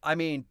 I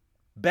mean,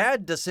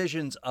 bad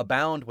decisions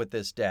abound with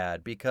this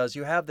dad because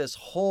you have this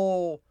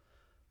whole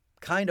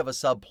kind of a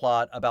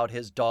subplot about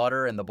his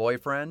daughter and the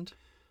boyfriend.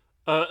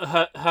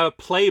 Her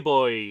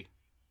playboy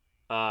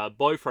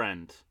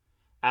boyfriend,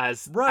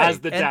 as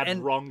the dad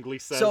and wrongly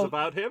says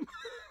about him.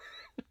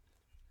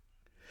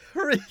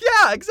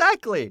 Yeah,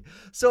 exactly.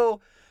 So,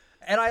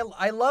 and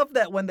I love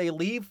that when they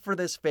leave for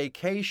this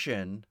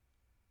vacation,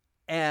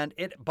 and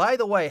it, by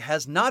the way,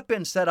 has not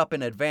been set up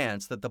in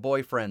advance that the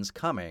boyfriend's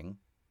coming.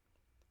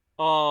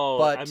 Oh,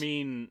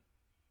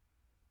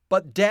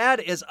 but dad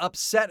is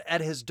upset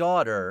at his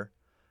daughter,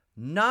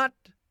 not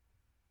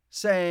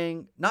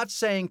saying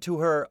to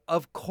her,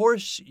 of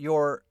course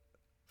your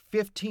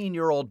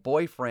 15-year-old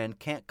boyfriend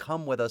can't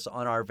come with us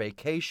on our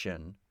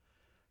vacation,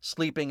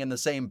 sleeping in the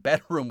same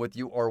bedroom with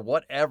you or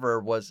whatever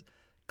was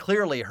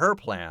clearly her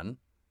plan.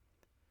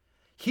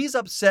 He's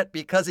upset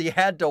because he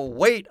had to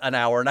wait an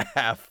hour and a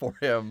half for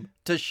him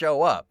to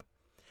show up.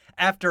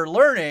 After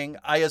learning,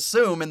 I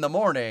assume, in the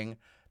morning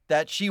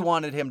that she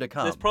wanted him to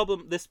come.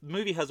 This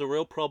movie has a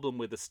real problem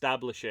with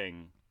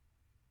establishing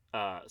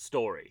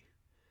story.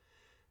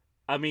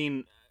 I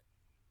mean,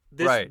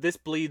 this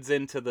bleeds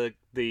into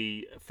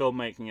the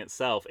filmmaking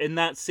itself. In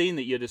that scene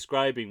that you're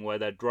describing where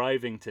they're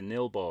driving to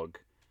Nilbog,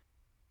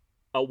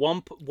 at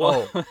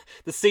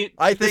the scene.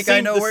 I think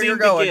I know where you're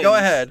going. Go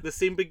ahead. The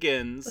scene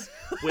begins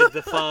with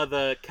the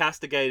father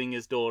castigating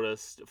his daughter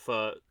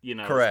for,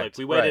 correct. Like,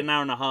 we waited an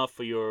hour and a half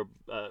for your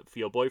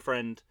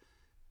boyfriend,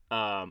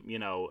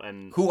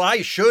 and who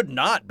I should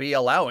not be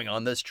allowing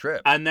on this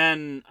trip. And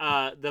then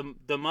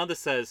the mother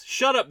says,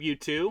 "Shut up, you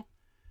two.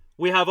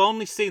 We have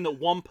only seen that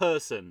one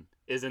person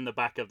is in the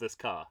back of this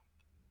car."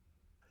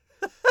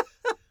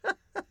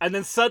 And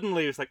then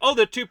suddenly it's like, oh,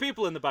 there are two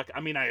people in the back.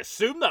 I mean, I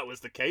assume that was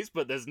the case,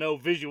 but there's no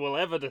visual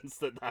evidence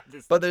that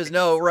is. But there's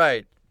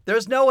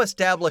there's no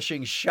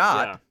establishing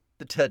shot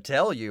to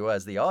tell you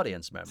as the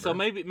audience member. So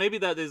maybe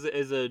that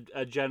is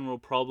a general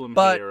problem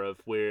here of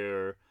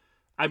where,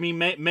 I mean,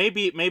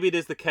 maybe it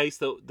is the case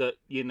that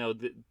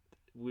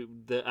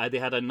they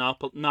had a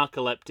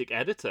narcoleptic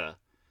editor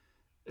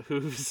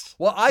who's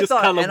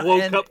kind of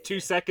woke up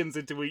 2 seconds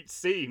into each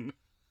scene.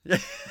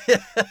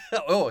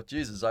 Oh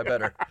Jesus! I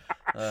better.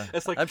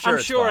 It's like I'm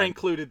sure I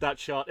included that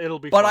shot. It'll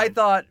be. But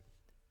fine.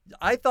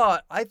 I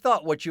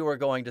thought what you were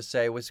going to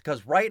say was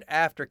because right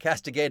after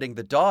castigating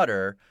the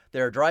daughter,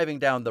 they're driving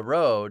down the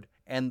road,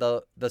 and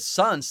the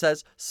son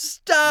says,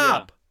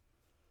 "Stop!"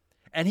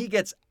 Yeah. And he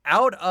gets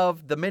out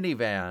of the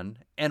minivan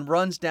and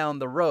runs down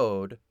the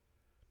road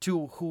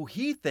to who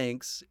he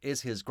thinks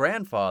is his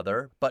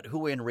grandfather, but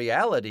who in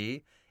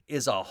reality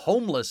is a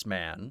homeless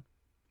man.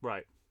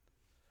 Right.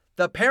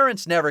 The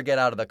parents never get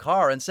out of the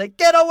car and say,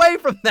 "Get away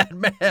from that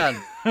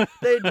man."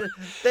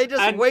 They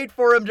just wait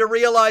for him to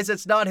realize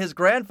it's not his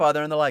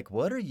grandfather, and they're like,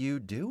 "What are you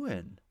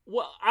doing?"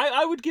 Well,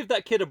 I would give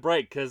that kid a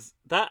break, because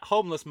that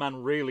homeless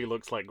man really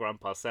looks like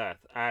Grandpa Seth,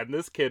 and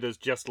this kid has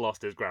just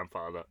lost his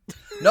grandfather.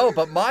 No,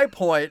 but my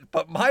point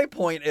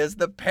is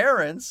the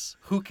parents,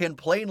 who can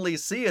plainly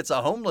see it's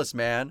a homeless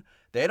man,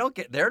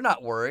 they're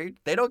not worried.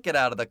 They don't get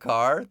out of the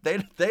car. They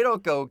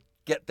don't go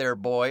get their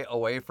boy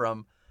away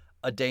from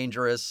a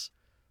dangerous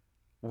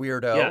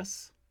weirdo.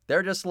 Yes.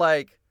 They're just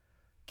like,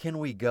 "Can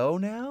we go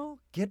now?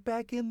 Get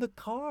back in the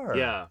car."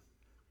 Yeah.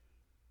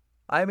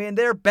 I mean,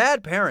 they're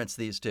bad parents,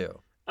 these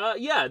two.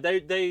 Yeah,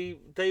 they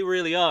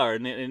really are,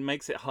 and it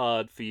makes it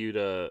hard for you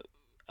to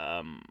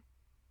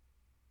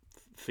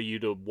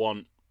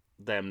want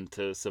them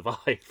to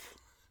survive.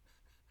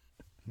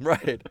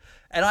 Right.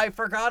 And I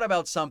forgot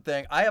about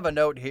something. I have a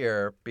note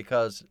here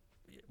because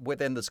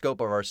within the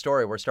scope of our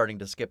story, we're starting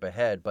to skip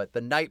ahead, but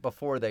the night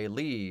before they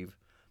leave,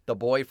 the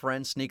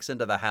boyfriend sneaks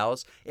into the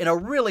house in a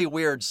really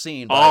weird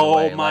scene, by the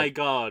way. Oh, my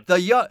God.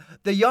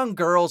 The young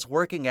girl's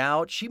working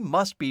out. She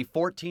must be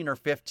 14 or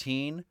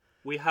 15.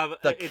 We have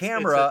the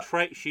camera.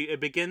 It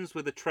begins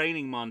with a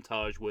training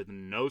montage with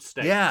no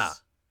stakes. Yeah.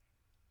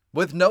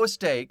 With no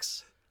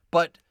stakes,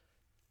 but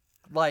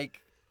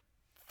like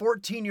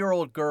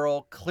 14-year-old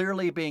girl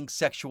clearly being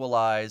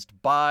sexualized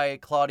by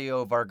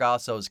Claudio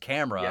Vargasso's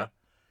camera. Yeah.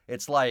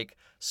 It's like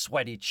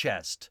sweaty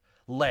chest,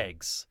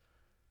 legs,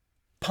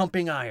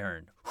 pumping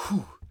iron.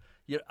 Whew.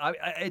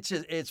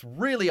 It's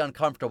really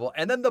uncomfortable.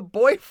 And then the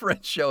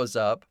boyfriend shows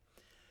up.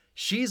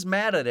 She's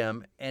mad at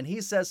him, and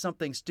he says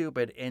something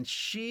stupid, and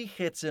she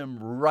hits him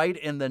right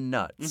in the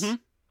nuts. Mm-hmm.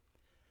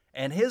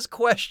 And his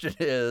question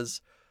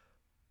is,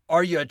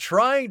 "Are you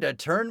trying to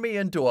turn me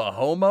into a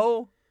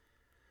homo?"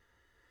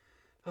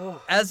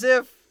 As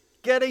if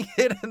getting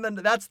hit in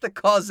that's the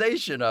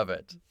causation of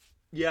it.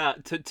 Yeah,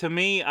 to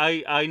me,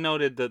 I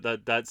noted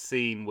that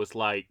scene was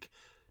like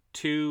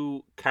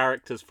two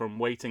characters from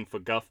Waiting for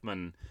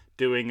Guffman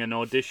doing an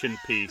audition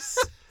piece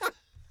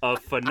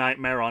from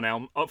Nightmare on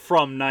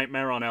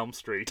Elm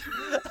Street.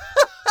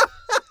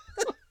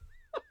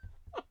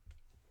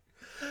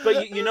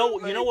 But you know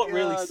what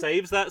really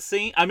saves that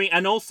scene? I mean,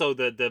 and also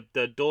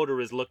the daughter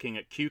is looking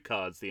at cue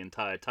cards the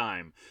entire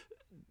time.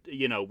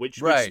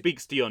 which Right.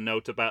 speaks to your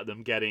note about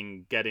them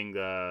getting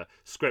the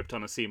script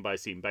on a scene by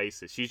scene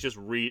basis. She's just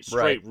straight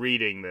Right.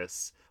 reading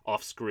this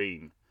off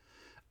screen.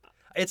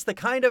 It's the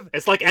kind of...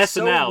 It's like it's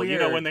SNL, so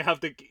weird. when they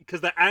have because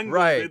they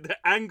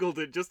angled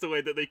it just the way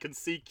that they can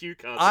see cue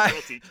cards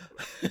across each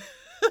other.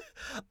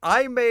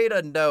 I made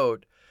a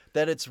note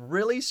that it's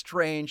really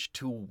strange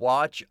to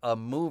watch a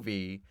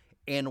movie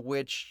in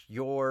which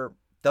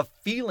the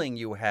feeling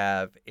you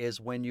have is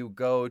when you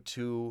go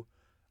to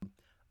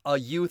a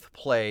youth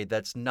play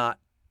that's not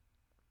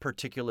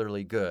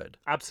particularly good.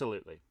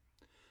 Absolutely.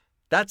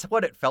 That's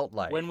what it felt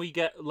like. When we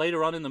get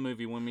later on in the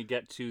movie, when we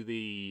get to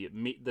the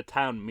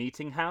town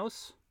meeting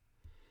house,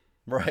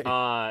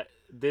 right.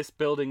 This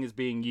building is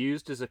being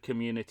used as a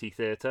community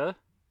theater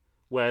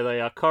where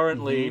they are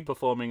currently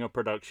performing a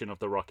production of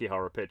the Rocky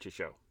Horror Picture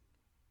Show.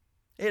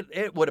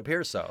 It would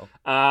appear so.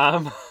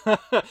 I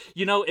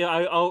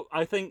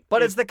think...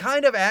 But it's the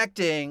kind of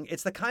acting,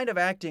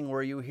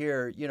 where you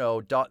hear,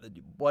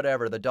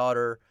 the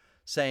daughter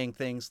saying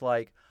things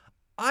like,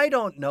 I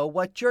don't know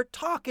what you're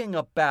talking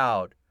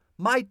about.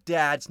 My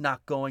dad's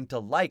not going to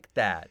like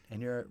that.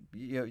 And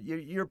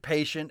you're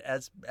patient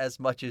as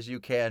much as you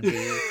can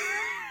be.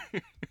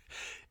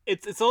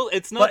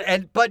 It's not...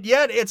 But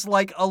yet it's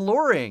like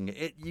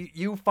alluring.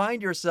 You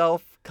find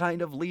yourself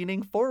kind of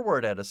leaning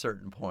forward at a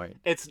certain point.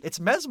 It's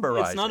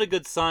mesmerizing. It's not a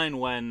good sign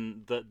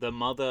when the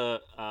mother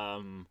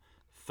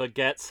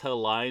forgets her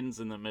lines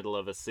in the middle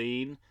of a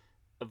scene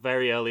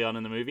very early on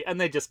in the movie,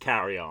 and they just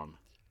carry on.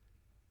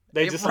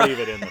 They just leave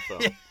it in the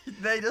film.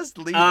 They just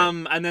leave it.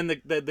 And then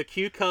the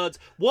cue cards.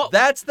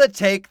 That's the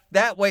take.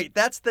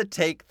 That's the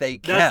take they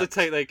kept. That's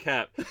the take they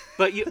kept.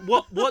 But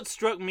what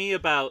struck me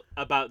about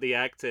the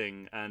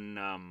acting and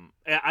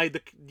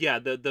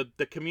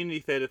the community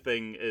theater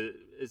thing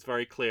is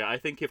very clear. I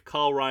think if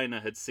Carl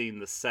Reiner had seen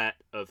the set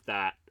of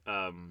that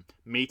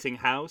meeting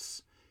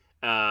house,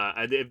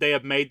 and if they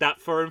had made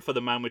that for him for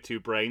The Man with Two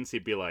Brains,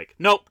 he'd be like,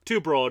 nope,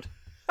 too broad.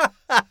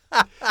 But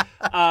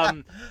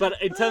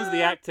in terms of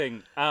the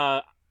acting,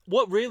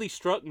 what really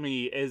struck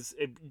me is,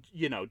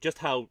 just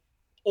how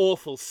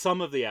awful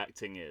some of the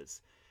acting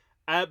is.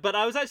 But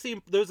I was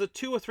actually, there was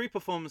 2 or 3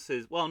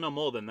 performances, well, no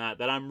more than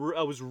that I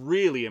was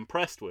really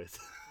impressed with.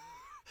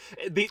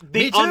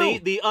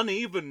 The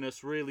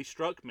unevenness really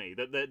struck me,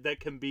 that there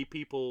can be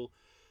people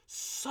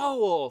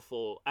so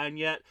awful, and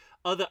yet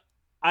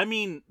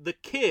the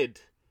kid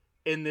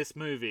in this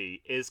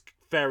movie is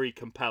very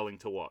compelling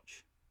to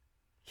watch.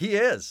 He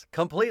is,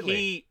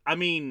 completely.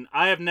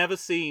 I have never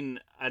seen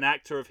an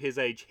actor of his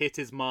age hit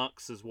his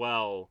marks as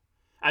well.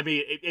 I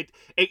mean,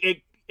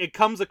 it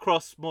comes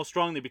across more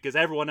strongly because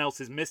everyone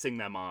else is missing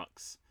their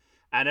marks.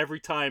 And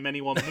every time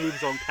anyone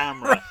moves on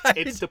camera, right.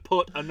 It's to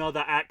put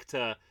another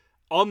actor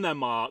on their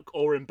mark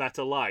or in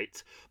better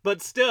light.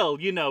 But still,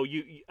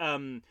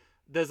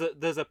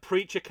 there's a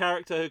preacher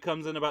character who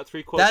comes in about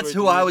 3/4. That's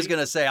who I was going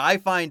to say. I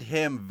find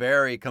him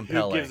very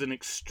compelling. Who gives an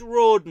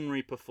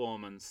extraordinary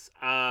performance.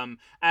 And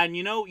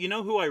you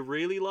know who I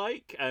really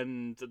like,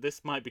 and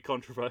this might be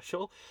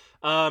controversial.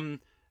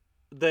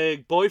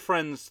 The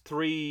boyfriend's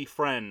 3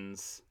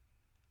 friends.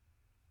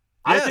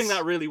 Yes. I think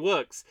that really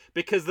works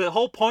because the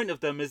whole point of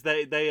them is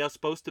they are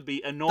supposed to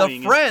be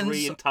annoying in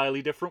 3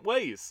 entirely different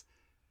ways.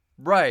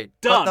 Right.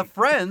 Done. But the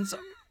friends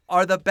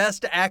are the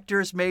best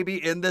actors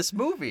maybe in this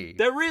movie.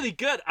 They're really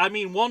good. I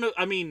mean, what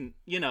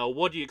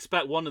do you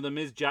expect? One of them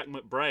is Jack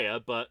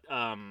McBrayer, but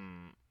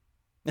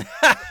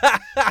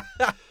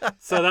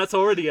so that's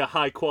already a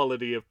high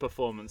quality of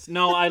performance.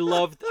 No, I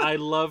loved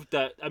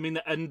that. I mean,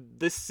 and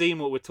this scene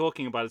what we're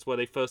talking about is where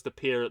they first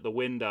appear at the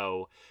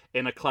window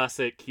in a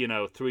classic,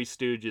 Three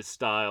Stooges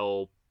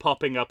style,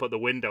 popping up at the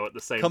window at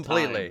the same time.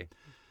 Completely.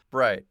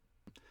 Right.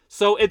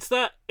 So it's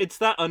that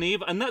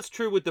uneven, and that's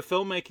true with the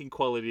filmmaking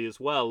quality as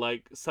well.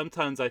 Like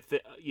sometimes I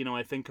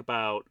think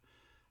about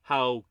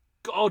how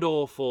god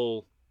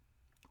awful,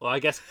 well, I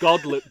guess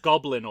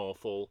goblin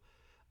awful,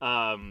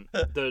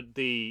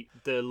 the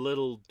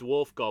little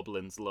dwarf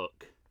goblins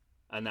look,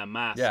 and their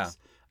masks. Yeah.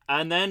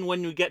 And then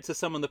when you get to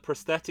some of the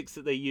prosthetics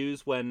that they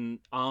use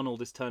when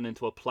Arnold is turned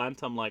into a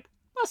plant, I'm like,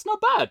 that's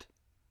not bad.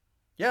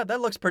 Yeah,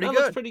 that looks pretty good.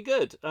 That looks pretty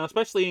good,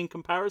 especially in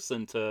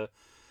comparison to.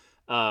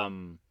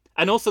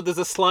 And also, there's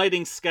a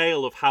sliding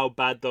scale of how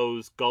bad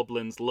those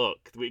goblins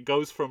look. It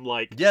goes from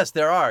like yes,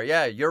 there are.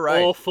 Yeah, you're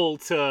right. Awful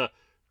to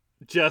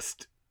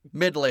just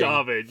middling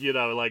garbage.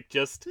 Like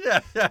just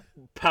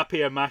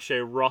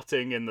papier-mâché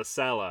rotting in the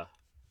cellar.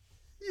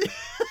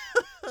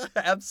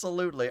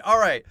 Absolutely. All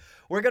right,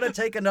 we're gonna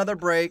take another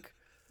break.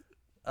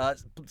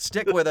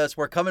 Stick with us.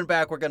 We're coming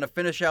back. We're gonna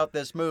finish out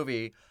this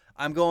movie.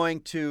 I'm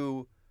going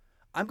to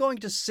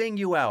sing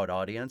you out,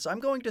 audience. I'm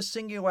going to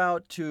sing you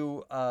out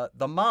to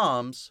the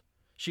moms.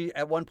 She,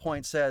 at one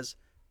point, says,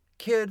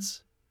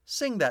 "Kids,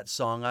 sing that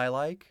song I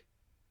like."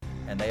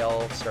 And they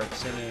all start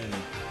singing,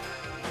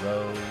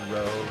 "Row,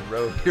 row,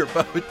 row your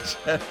boat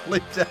gently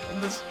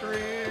down the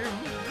stream.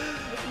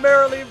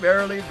 Merrily,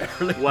 merrily,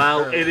 merrily."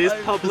 Well, merrily. it is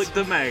public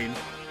domain.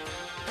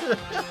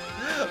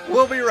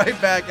 We'll be right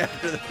back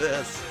after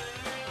this.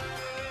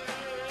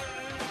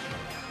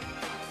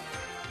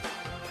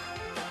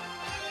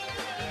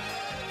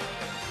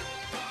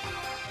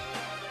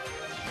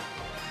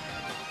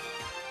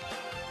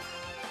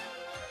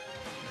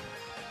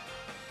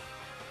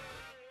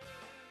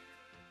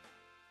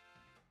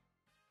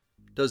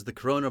 Does the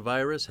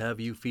coronavirus have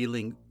you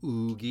feeling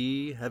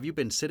oogie? Have you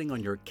been sitting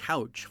on your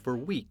couch for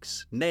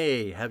weeks?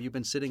 Nay, have you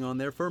been sitting on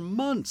there for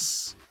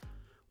months?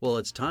 Well,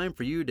 it's time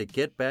for you to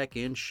get back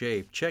in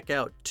shape. Check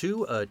out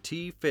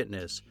 2AT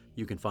Fitness.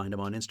 You can find them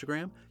on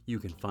Instagram. You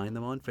can find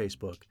them on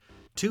Facebook.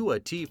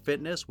 2AT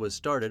Fitness was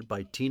started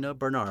by Tina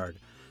Bernard.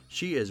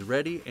 She is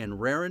ready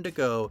and raring to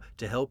go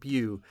to help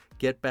you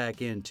get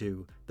back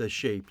into the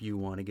shape you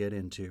want to get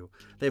into.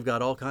 They've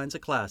got all kinds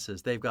of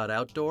classes. They've got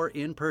outdoor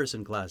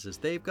in-person classes.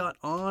 They've got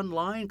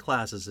online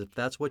classes if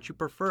that's what you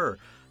prefer.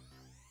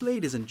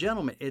 Ladies and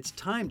gentlemen, it's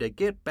time to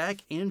get back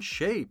in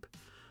shape.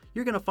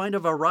 You're going to find a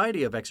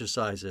variety of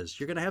exercises.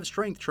 You're going to have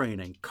strength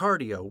training,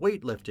 cardio,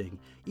 weightlifting,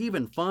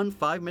 even fun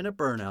 5-minute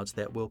burnouts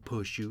that will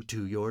push you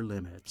to your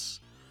limits.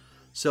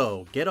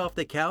 So get off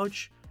the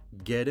couch,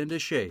 get into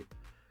shape.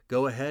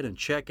 Go ahead and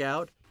check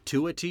out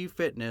 2AT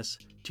Fitness.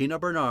 Tina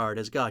Bernard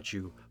has got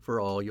you for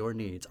all your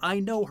needs. I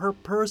know her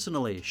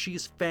personally.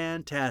 She's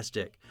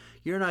fantastic.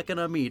 You're not going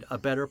to meet a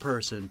better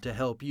person to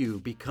help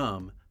you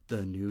become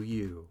the new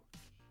you.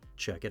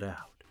 Check it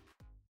out.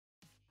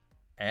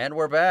 And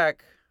we're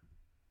back.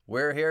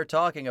 We're here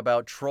talking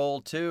about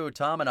Troll 2,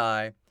 Tom and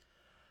I.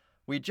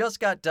 We just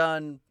got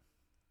done.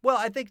 Well,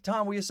 I think,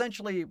 Tom,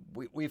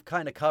 we've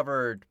kind of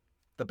covered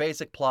the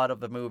basic plot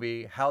of the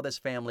movie, how this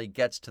family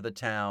gets to the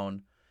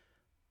town.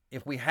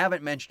 If we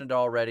haven't mentioned it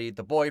already,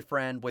 the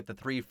boyfriend with the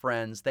 3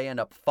 friends, they end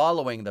up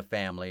following the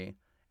family,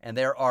 and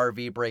their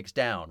RV breaks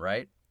down,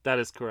 right? That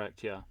is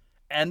correct, yeah.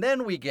 And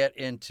then we get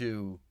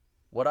into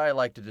what I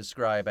like to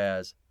describe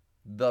as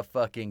the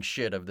fucking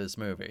shit of this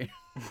movie.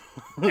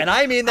 And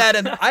I mean that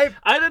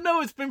I don't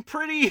know, it's been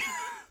pretty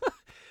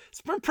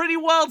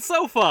wild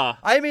so far.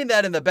 I mean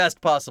that in the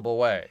best possible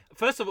way.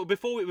 First of all,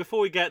 before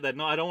we get there,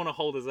 no, I don't want to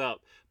hold us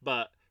up,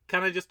 but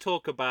can I just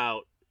talk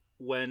about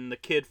when the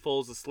kid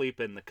falls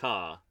asleep in the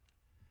car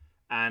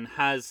and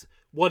has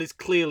what is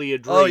clearly a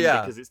dream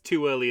because it's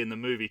too early in the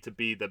movie to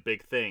be the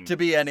big thing. To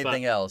be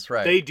anything else,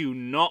 right. They do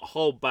not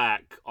hold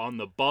back on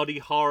the body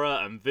horror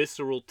and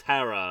visceral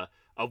terror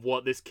of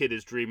what this kid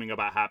is dreaming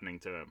about happening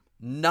to him.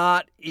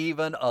 Not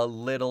even a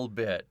little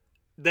bit.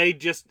 They're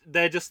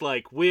just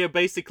like, we're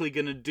basically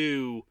going to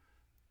do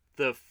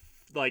the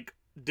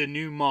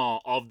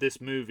denouement of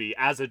this movie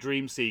as a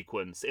dream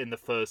sequence in the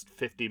first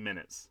 50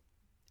 minutes.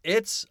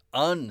 It's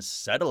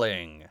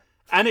unsettling.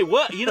 And it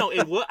works.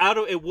 It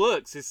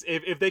works.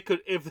 If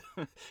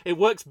it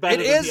works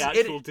better than the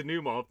actual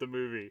denouement of the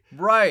movie.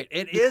 Right.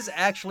 It is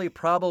actually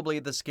probably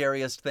the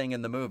scariest thing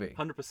in the movie.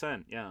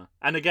 100%. Yeah.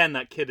 And again,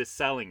 that kid is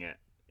selling it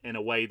in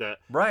a way that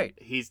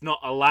he's not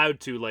allowed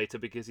to later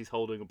because he's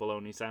holding a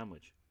bologna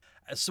sandwich.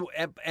 So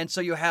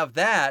you have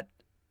that,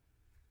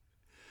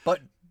 but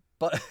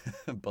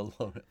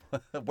bologna.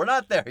 We're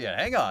not there yet.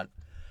 Hang on,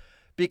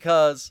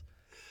 because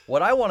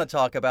what I want to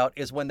talk about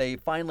is when they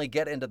finally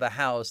get into the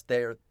house,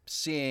 they're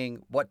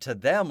seeing what to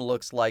them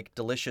looks like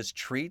delicious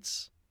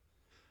treats.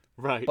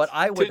 Right. But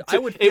I would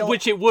feel,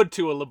 which it would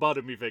to a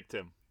lobotomy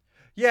victim.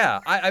 Yeah.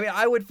 I mean,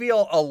 I would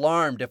feel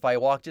alarmed if I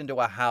walked into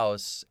a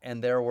house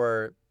and there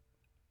were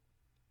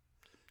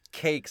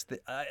cakes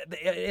that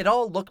it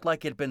all looked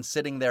like it'd been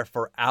sitting there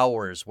for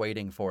hours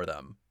waiting for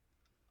them.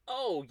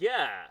 Oh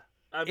yeah.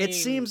 It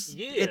seems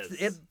years.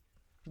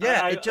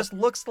 It just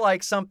looks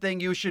like something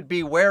you should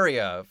be wary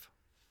of.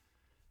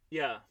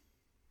 Yeah.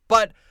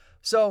 But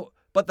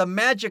the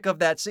magic of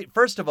that scene,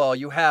 first of all,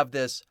 you have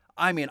this,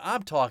 I mean,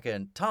 I'm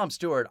talking, Tom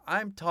Stewart,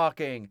 I'm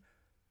talking,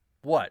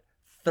 what,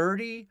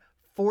 30,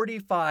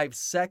 45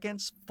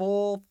 seconds,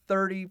 full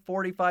 30,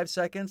 45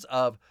 seconds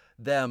of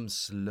them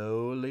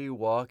slowly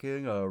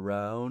walking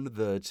around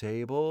the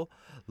table,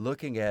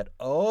 looking at,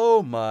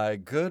 oh my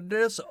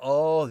goodness,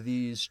 all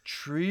these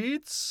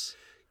treats.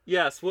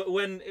 Yes,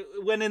 when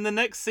in the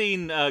next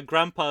scene,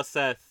 Grandpa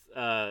Seth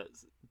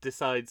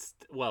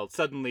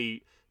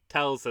suddenly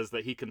tells us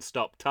that he can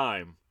stop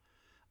time.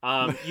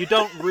 You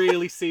don't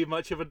really see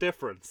much of a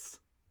difference.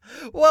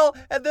 Well,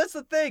 and that's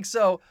the thing.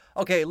 So,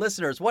 okay,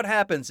 listeners, what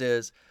happens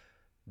is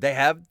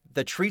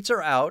the treats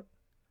are out,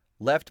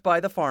 left by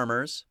the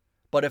farmers,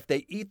 but if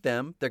they eat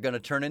them, they're going to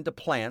turn into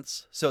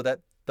plants so that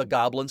the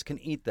goblins can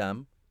eat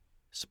them.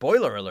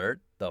 Spoiler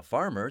alert, the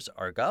farmers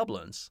are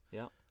goblins.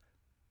 Yeah.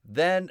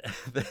 Then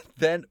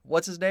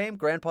what's his name?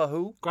 Grandpa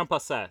who? Grandpa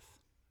Seth.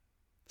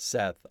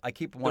 Seth. I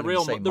keep wanting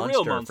to say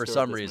monster for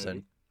some reason.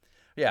 Movie.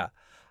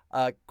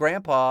 Yeah.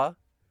 Grandpa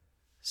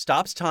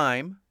stops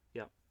time.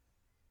 Yeah.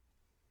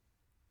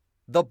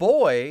 The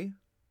boy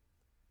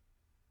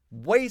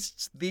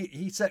wastes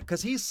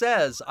because he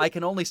says, I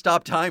can only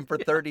stop time for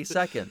 30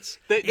 seconds.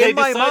 In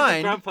my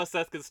mind, Grandpa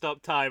Seth can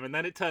stop time, and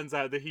then it turns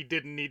out that he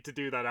didn't need to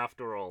do that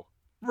after all.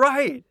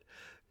 Right.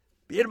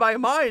 In my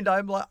mind,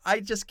 I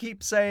just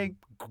keep saying,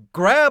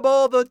 grab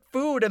all the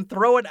food and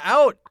throw it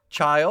out,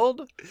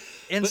 child.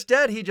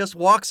 Instead, he just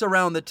walks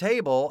around the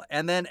table,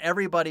 and then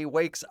everybody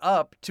wakes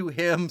up to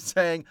him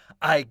saying,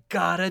 I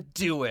gotta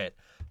do it.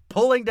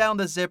 Pulling down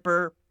the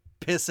zipper,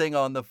 pissing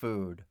on the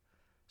food.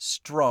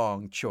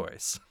 Strong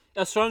choice.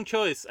 A strong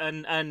choice,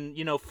 and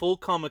full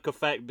comic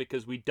effect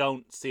because we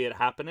don't see it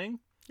happening.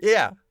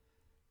 Yeah.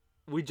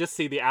 we just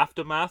see the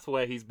aftermath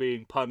where he's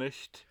being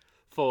punished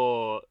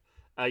for,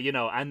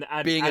 and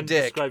being a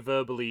dick. Described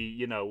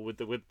verbally,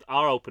 with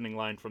our opening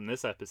line from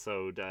this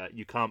episode,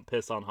 you can't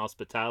piss on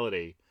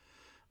hospitality.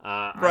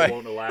 I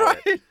won't allow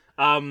it.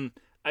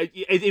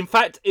 In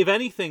fact, if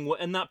anything,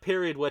 in that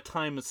period where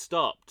time has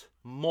stopped,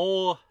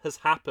 more has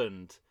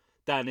happened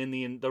than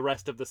in the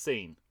rest of the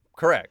scene.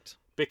 Correct.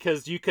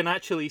 Because you can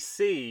actually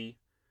see,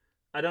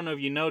 I don't know if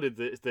you noted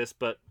this,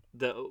 but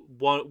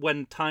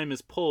when time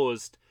is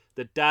paused,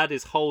 the dad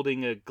is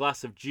holding a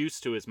glass of juice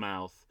to his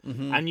mouth,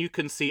 and you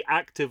can see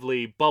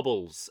actively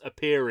bubbles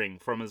appearing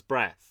from his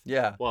breath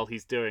while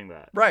he's doing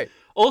that. Right.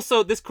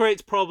 Also, this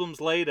creates problems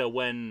later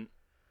when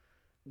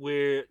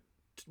we're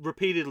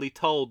repeatedly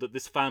told that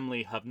this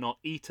family have not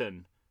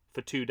eaten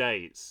for 2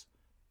 days.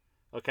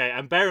 Okay,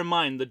 and bear in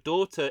mind, the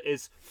daughter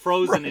is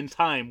frozen in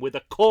time with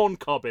a corn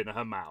cob in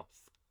her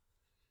mouth.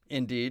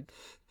 Indeed.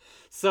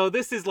 So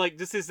this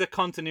is a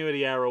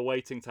continuity error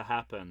waiting to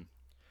happen.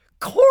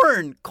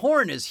 Corn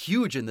is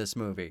huge in this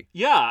movie.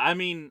 Yeah, I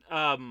mean,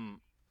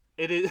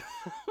 it is.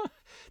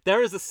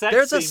 There is a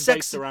sex scene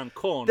based around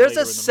corn. There's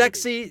a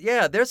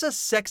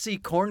sexy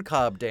corn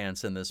cob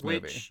dance in this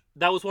movie.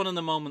 That was one of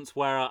the moments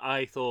where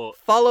I thought,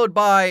 followed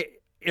by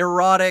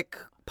erotic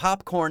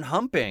popcorn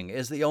humping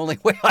is the only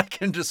way I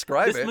can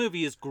describe it. This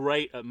movie is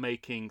great at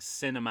making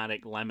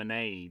cinematic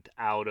lemonade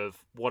out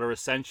of what are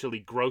essentially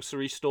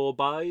grocery store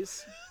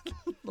buys.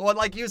 Well,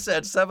 like you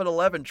said,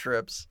 7-Eleven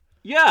trips.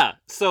 Yeah,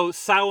 so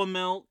sour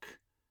milk,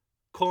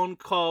 corn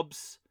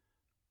cobs,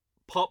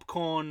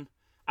 popcorn.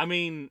 I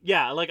mean,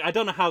 yeah, like, I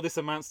don't know how this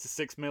amounts to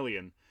 $6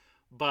 million,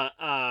 but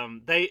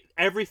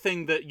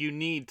everything that you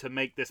need to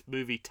make this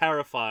movie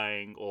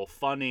terrifying or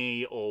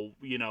funny or,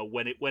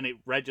 when it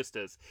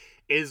registers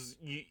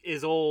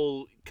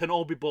can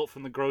all be bought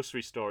from the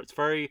grocery store. It's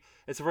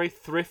a very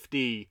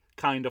thrifty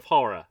kind of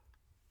horror.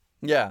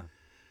 Yeah.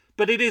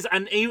 But it is,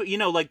 and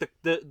like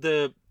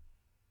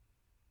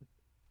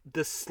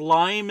the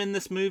slime in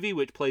this movie,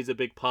 which plays a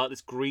big part,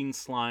 this green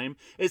slime,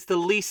 it's the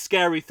least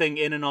scary thing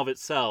in and of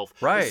itself.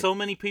 Right. So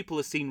many people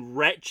have seen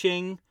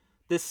retching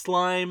this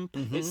slime.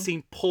 It's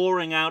seen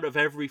pouring out of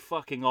every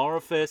fucking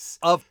orifice.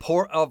 Of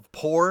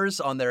pores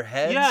on their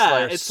heads.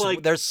 Yeah, it's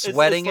like they're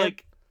sweating it.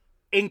 Like,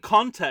 in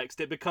context,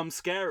 it becomes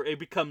scary. It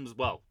becomes,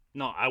 well,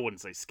 no, I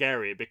wouldn't say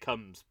scary. It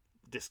becomes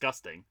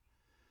disgusting.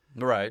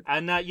 Right.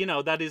 And that,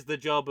 that is the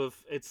job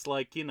of, it's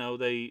like,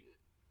 the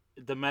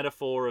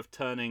metaphor of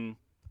turning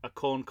a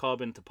corn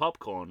cob into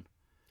popcorn.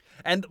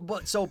 And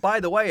so, by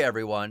the way,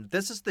 everyone,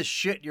 this is the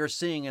shit you're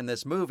seeing in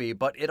this movie,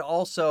 but it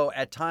also,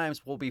 at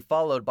times, will be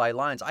followed by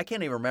lines. I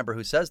can't even remember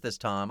who says this,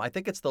 Tom. I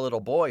think it's the little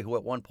boy who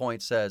at one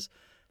point says,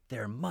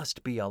 "There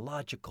must be a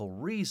logical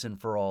reason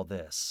for all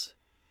this."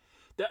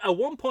 At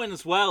one point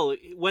as well,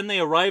 when they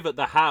arrive at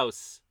the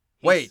house...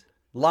 Wait,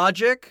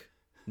 logic?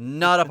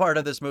 Not a part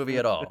of this movie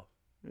at all.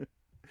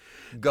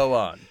 Go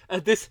on.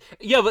 But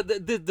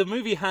the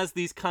movie has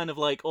these kind of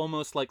like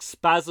almost like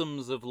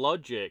spasms of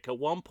logic. At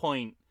one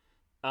point,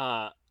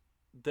 the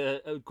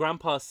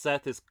Grandpa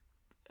Seth is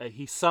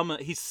he's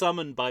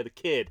summoned by the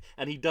kid,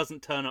 and he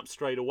doesn't turn up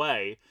straight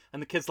away.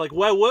 And the kid's like,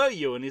 "Where were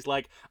you?" And he's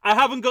like, "I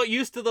haven't got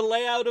used to the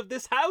layout of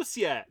this house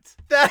yet."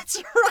 That's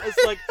right.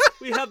 It's like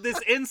we have this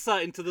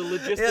insight into the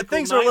logistical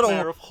things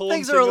nightmare of haunting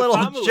things are a little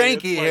family.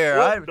 janky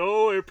here.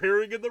 No, we're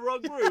appearing in the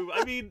wrong room.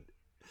 I mean,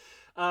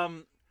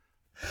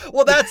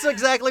 Well, that's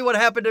exactly what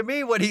happened to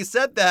me when he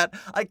said that.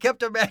 I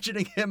kept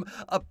imagining him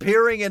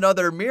appearing in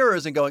other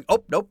mirrors and going,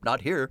 "Oh, nope,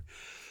 not here."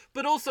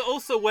 But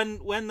also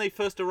when they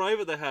first arrive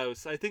at the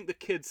house, I think the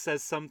kid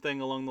says something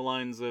along the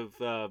lines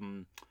of, "I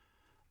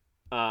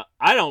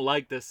don't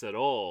like this at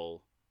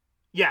all."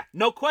 Yeah,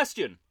 no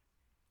question.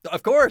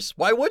 Of course.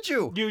 Why would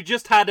you? You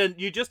just had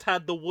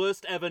the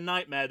worst ever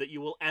nightmare that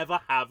you will ever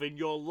have in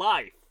your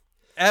life.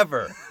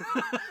 Ever.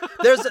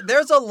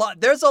 There's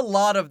a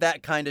lot of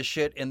that kind of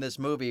shit in this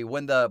movie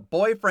when the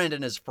boyfriend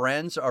and his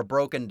friends are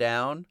broken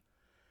down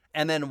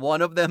and then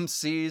one of them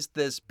sees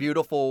this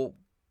beautiful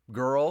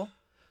girl.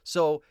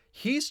 So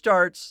he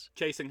starts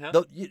chasing her.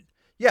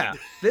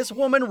 This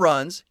woman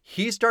runs,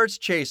 he starts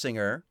chasing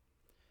her.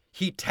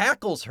 He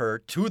tackles her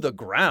to the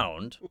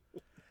ground.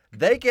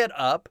 They get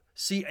up,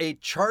 see a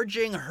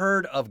charging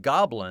herd of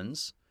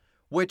goblins,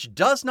 which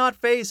does not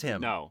faze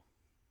him. No.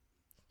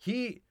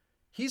 He's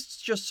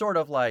just sort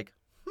of like,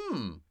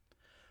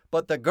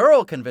 But the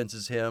girl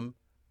convinces him,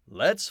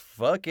 "Let's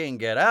fucking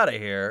get out of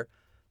here."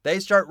 They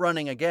start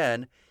running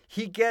again.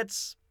 He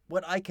gets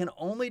what I can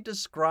only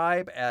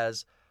describe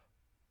as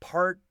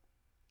part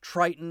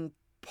Triton,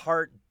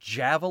 part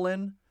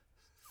javelin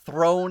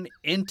thrown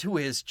into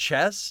his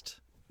chest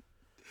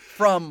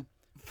from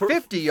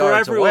 50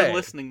 yards away. For everyone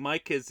listening,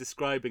 Mike is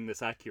describing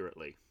this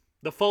accurately.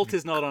 The fault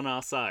is not on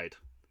our side.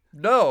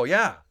 No,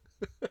 yeah.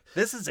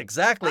 This is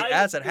exactly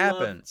as it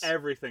happens.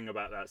 Everything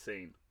about that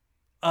scene.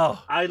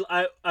 Oh,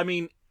 I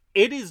mean,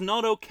 it is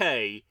not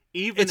okay,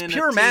 even it's in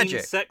pure a teen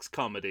magic. Sex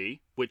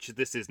comedy, which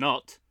this is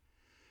not,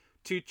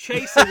 to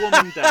chase a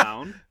woman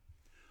down,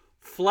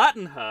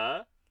 flatten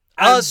her,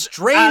 a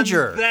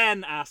stranger, and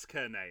then ask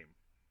her name.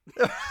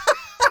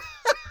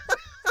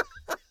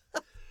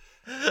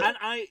 And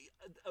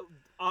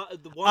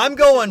I'm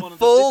going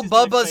full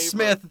Bubba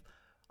Smith.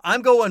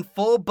 I'm going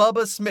full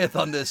Bubba Smith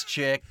on this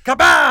chick.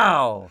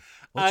 Kabow!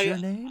 What's your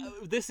name?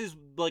 This is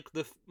like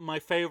my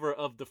favorite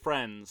of the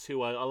friends,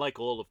 who I like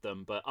all of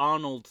them, but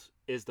Arnold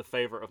is the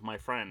favorite of my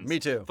friends. Me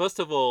too. First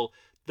of all,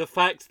 the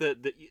fact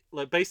that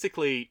like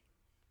basically,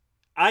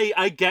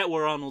 I get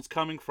where Arnold's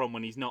coming from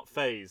when he's not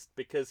phased,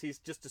 because he's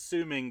just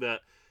assuming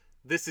that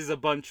this is a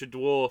bunch of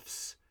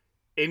dwarfs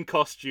in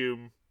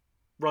costume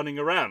running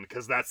around,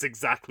 because that's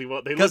exactly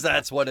what they look like. Because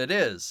that's what it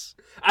is.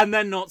 And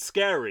they're not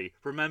scary.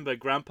 Remember,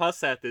 Grandpa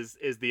Seth is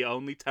the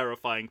only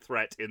terrifying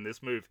threat in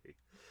this movie.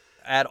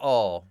 At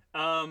all.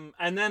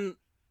 And then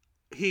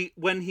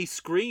when he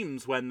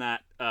screams when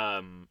that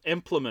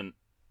implement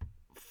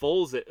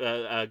falls,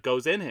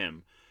 goes in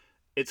him,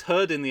 it's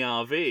heard in the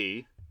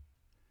RV.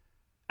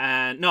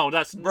 And no,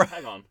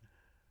 hang on.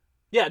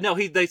 Yeah, no,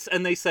 they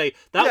say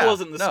that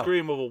wasn't the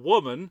scream of a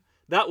woman.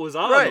 That was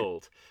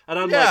Arnold. Right. And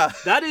I'm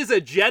like, that is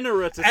a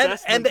generous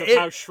assessment of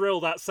how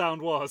shrill that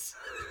sound was.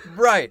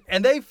 Right.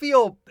 And it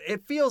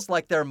feels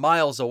like they're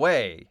miles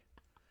away.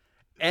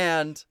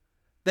 And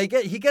he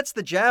gets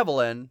the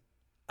javelin.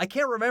 I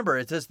can't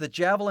remember. Does the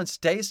javelin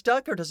stay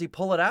stuck or does he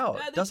pull it out?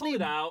 Yeah, they pull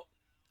it out.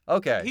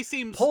 Okay.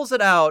 Pulls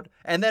it out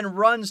and then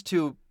runs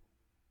to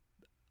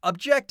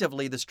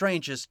objectively the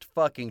strangest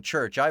fucking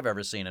church I've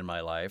ever seen in my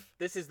life.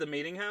 This is the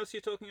meeting house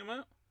you're talking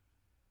about?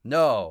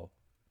 No.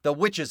 The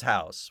witch's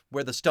house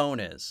where the stone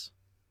is.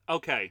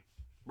 Okay.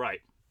 Right.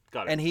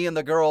 Got it. And he and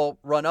the girl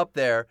run up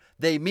there.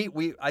 They meet.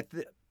 I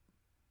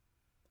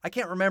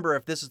can't remember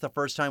if this is the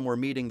first time we're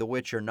meeting the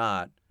witch or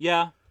not.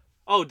 Yeah.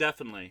 Oh,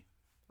 definitely.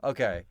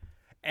 Okay.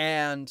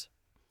 And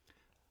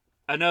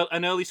an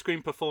early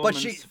screen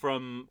performance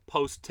from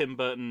post Tim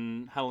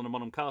Burton Helena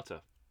Bonham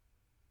Carter.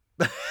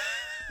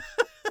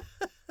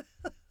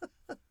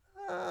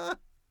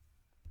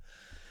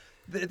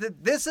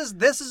 This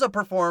is a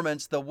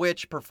performance. The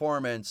witch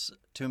performance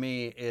to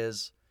me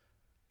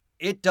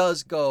it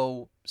does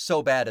go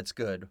so bad it's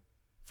good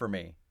for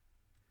me.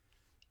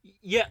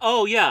 Yeah.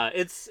 Oh yeah.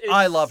 It's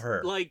I love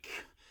her. Like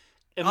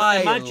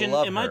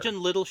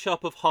imagine Little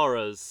Shop of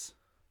Horrors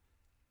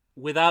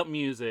without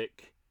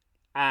music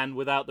and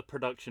without the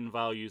production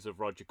values of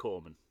Roger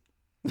Corman.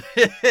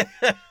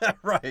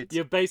 Right.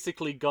 You've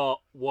basically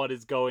got what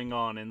is going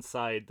on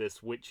inside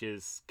this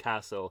witch's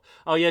castle.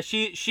 Oh yeah,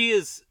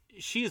 she's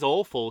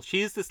awful.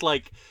 She's this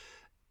like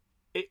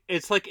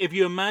it's like if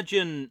you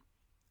imagine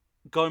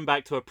going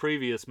back to a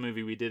previous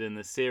movie we did in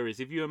this series,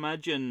 if you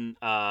imagine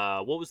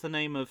what was the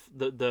name of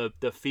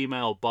the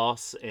female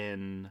boss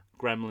in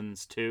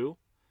Gremlins 2?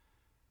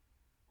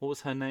 What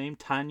was her name?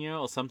 Tanya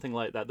or something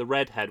like that. The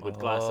redhead with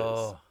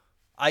glasses.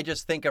 I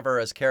just think of her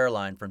as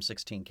Caroline from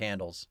 16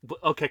 Candles.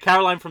 Okay,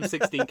 Caroline from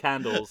 16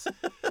 Candles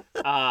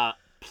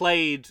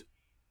played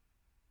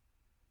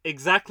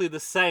exactly the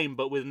same,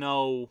 but with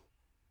no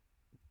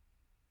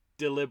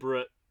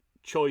deliberate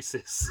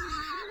choices.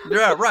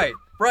 Yeah,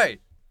 right.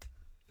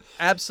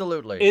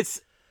 Absolutely.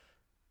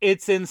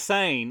 It's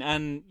insane,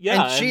 and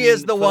yeah. And she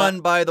is the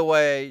one, by the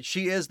way,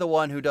 she is the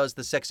one who does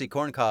the sexy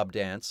corncob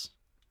dance.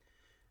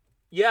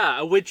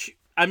 Yeah, which,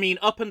 I mean,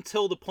 up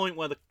until the point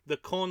where the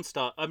corn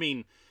start, I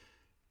mean,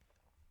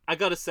 I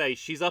gotta say,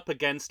 she's up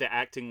against it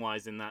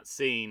acting-wise in that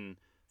scene.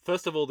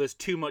 First of all, there's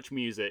too much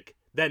music,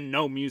 then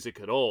no music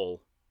at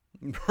all.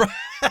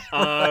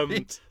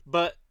 Right.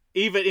 But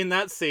even in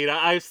that scene,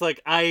 I was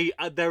like,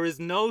 there is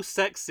no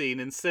sex scene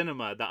in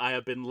cinema that I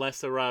have been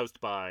less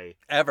aroused by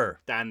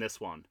ever than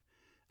this one.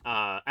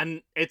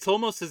 And it's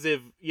almost as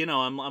if, you know,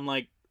 I'm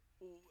like,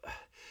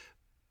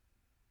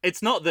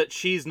 it's not that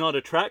she's not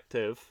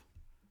attractive,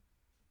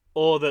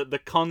 or that the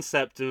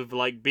concept of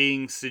like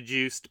being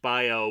seduced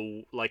by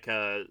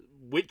a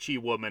witchy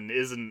woman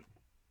isn't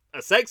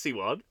a sexy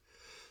one.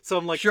 So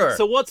I'm like, sure.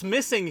 So what's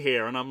missing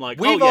here? And I'm like,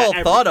 we've all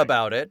thought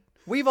about it.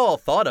 We've all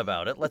thought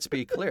about it. Let's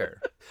be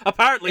clear.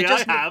 Apparently,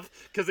 I have,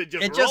 because it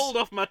just rolled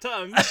off my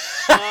tongue.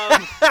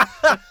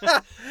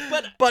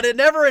 But it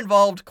never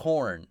involved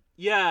corn.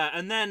 Yeah,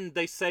 and then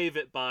they save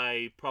it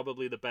by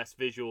probably the best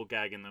visual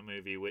gag in the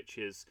movie, which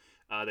is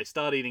they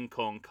start eating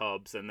corn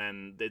cobs, and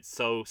then it's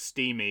so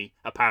steamy,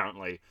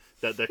 apparently,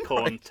 that the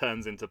corn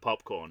turns into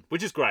popcorn,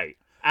 which is great.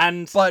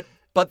 And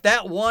but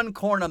that one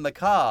corn on the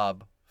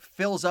cob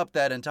fills up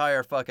that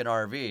entire fucking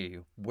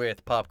RV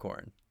with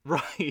popcorn.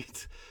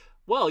 Right.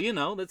 Well, you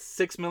know, that's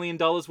 $6 million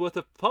worth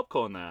of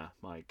popcorn there,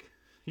 Mike.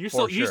 You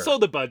saw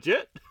the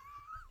budget.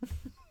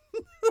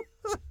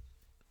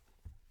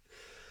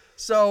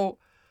 So,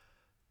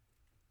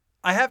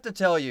 I have to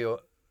tell you,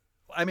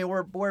 I mean,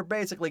 we're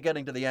basically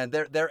getting to the end.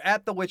 They're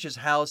at the witch's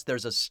house.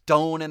 There's a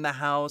stone in the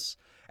house.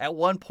 At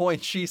one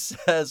point, she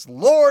says,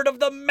 "Lord of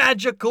the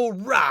Magical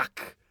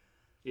Rock."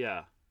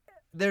 Yeah.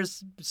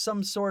 There's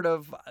some sort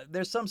of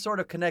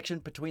connection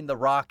between the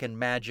rock and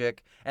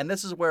magic, and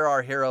this is where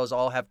our heroes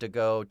all have to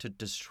go to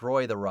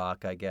destroy the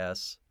rock, I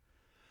guess.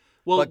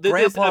 Well,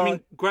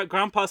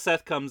 Grandpa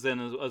Seth comes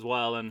in as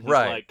well, and he's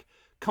like,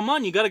 "Come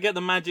on, you got to get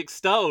the magic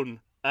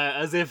stone,"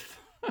 as if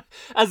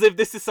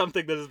this is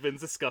something that has been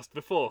discussed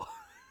before.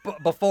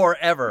 before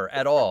ever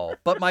at all.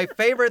 But my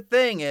favorite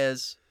thing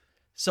is,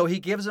 so he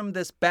gives him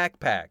this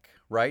backpack,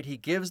 right? He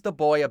gives the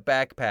boy a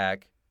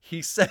backpack.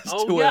 He says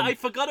to him, I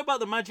forgot about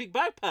the magic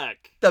backpack.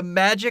 The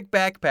magic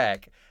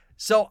backpack.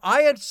 So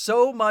I had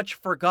so much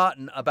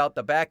forgotten about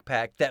the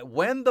backpack that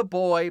when the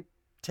boy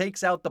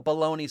takes out the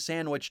bologna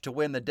sandwich to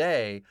win the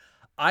day,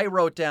 I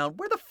wrote down,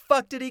 where the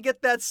fuck did he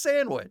get that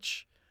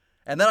sandwich?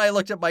 And then I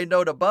looked at my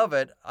note above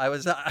it.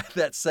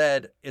 That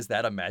said, is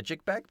that a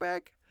magic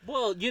backpack?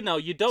 Well, you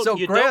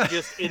don't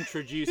just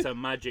introduce a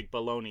magic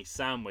bologna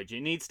sandwich.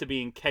 It needs to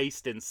be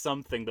encased in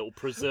something that will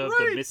preserve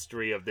the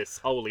mystery of this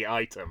holy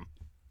item.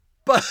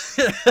 But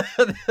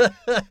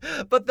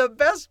the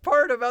best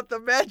part about the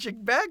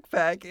magic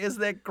backpack is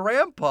that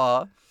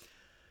Grandpa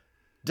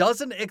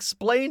doesn't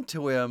explain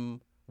to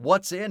him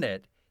what's in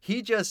it.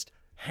 He just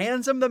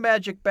hands him the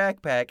magic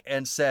backpack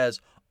and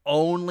says,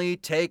 only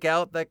take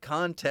out the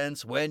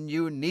contents when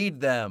you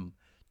need them.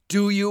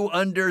 Do you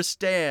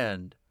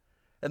understand?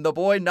 And the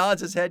boy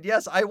nods his head.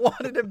 Yes, I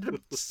wanted him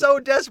to so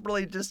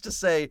desperately just to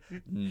say,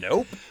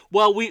 nope.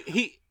 Well,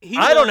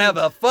 I don't have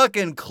a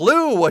fucking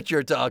clue what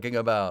you're talking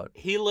about.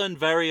 He learned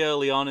very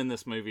early on in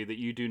this movie that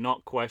you do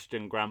not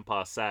question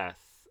Grandpa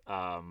Seth.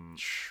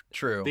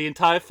 True. The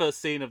entire first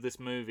scene of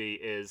this movie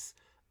is,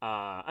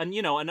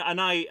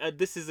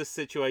 this is a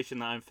situation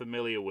that I'm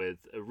familiar with,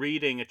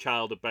 reading a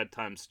child a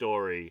bedtime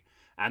story,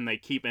 and they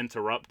keep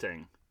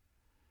interrupting.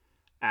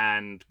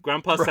 And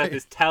Grandpa Seth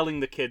is telling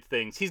the kid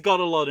things. He's got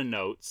a lot of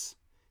notes.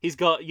 He's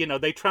got,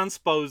 they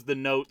transpose the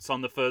notes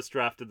on the first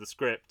draft of the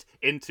script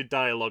into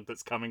dialogue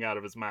that's coming out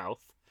of his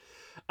mouth.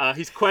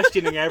 He's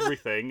questioning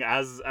everything,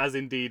 as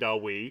indeed are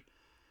we.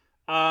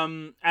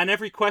 And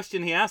every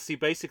question he asks, he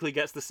basically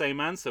gets the same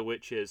answer,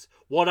 which is,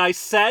 what I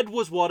said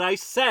was what I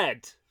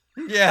said.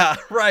 Yeah,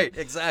 right,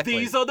 exactly.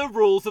 These are the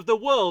rules of the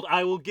world.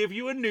 I will give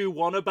you a new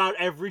one about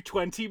every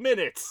 20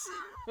 minutes.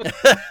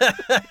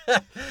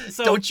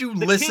 So don't you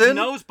the listen? The kid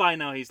knows by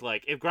now. He's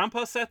like, if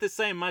Grandpa Seth is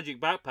saying magic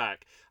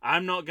backpack,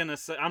 I'm not gonna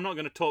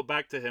talk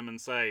back to him and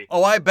say,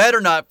 oh, I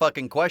better not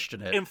fucking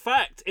question it. In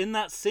fact, in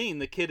that scene,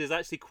 the kid is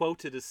actually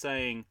quoted as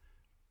saying,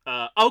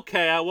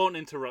 okay, I won't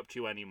interrupt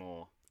you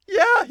anymore.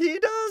 Yeah, he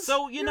does.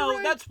 So,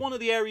 right. That's one of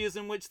the areas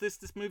in which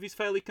this movie's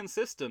fairly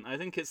consistent. I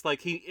think it's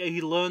like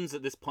he learns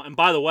at this point. And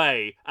by the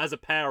way, as a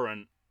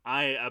parent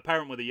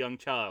with a young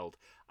child,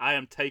 I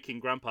am taking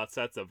Grandpa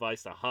Seth's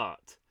advice to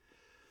heart.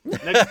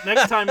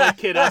 Next time my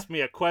kid asks me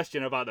a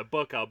question about the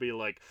book, I'll be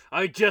like,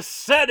 I just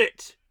said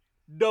it!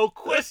 No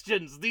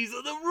questions! These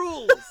are the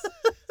rules!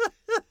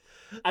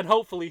 And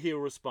hopefully he'll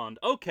respond,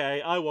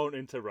 okay, I won't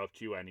interrupt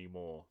you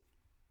anymore.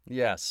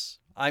 Yes.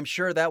 I'm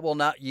sure that will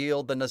not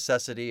yield the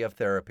necessity of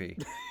therapy.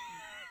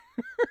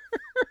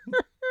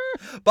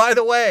 By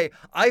the way,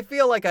 I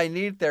feel like I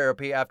need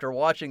therapy after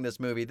watching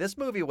this movie. This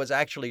movie was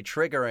actually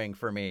triggering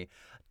for me.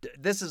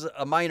 This is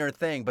a minor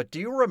thing, but do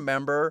you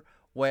remember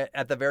when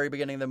at the very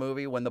beginning of the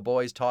movie when the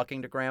boy's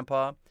talking to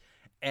Grandpa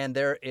and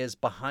there is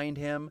behind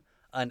him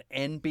an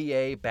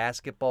NBA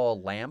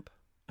basketball lamp?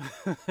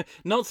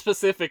 Not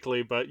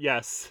specifically, but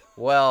yes.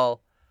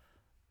 Well,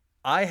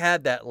 I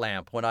had that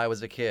lamp when I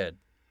was a kid.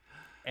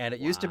 And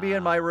it used to be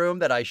in my room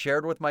that I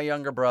shared with my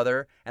younger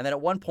brother. And then at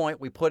one point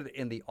we put it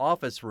in the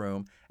office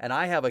room. And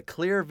I have a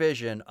clear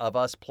vision of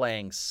us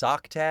playing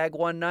sock tag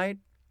one night,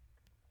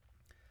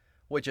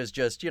 which is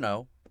just,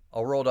 a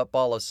rolled up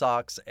ball of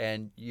socks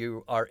and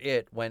you are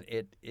it when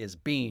it is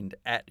beamed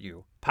at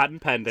you.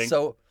 Patent pending.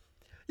 So,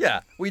 yeah,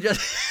 we just...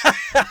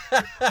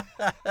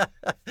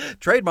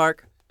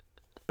 Trademark.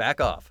 Back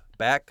off.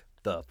 Back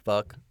the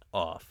fuck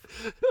off.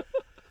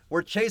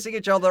 We're chasing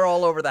each other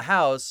all over the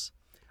house.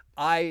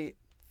 I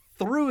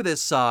threw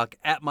this sock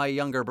at my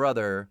younger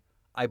brother.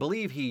 I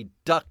believe he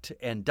ducked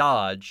and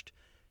dodged.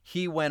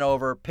 He went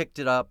over, picked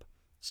it up,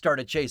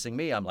 started chasing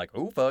me. I'm like,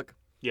 oh, fuck.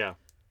 Yeah.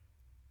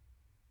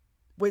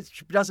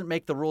 Which doesn't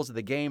make the rules of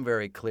the game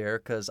very clear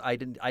because I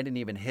didn't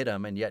even hit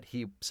him, and yet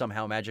he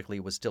somehow magically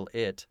was still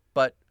it.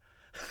 But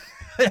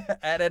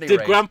at any rate.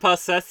 Did Grandpa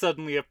Seth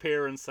suddenly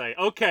appear and say,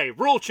 okay,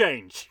 rule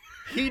change?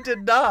 He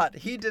did not.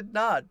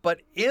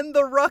 But in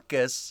the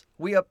ruckus,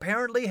 we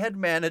apparently had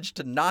managed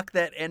to knock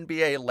that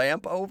NBA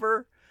lamp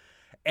over,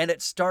 and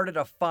it started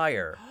a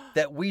fire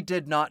that we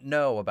did not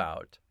know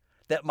about,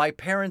 that my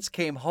parents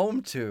came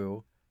home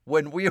to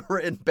when we were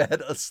in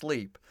bed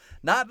asleep.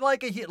 Not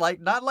like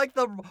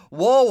the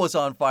wall was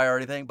on fire or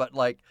anything, but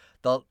like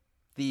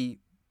the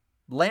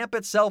lamp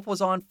itself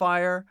was on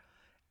fire,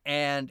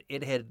 and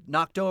it had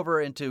knocked over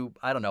into,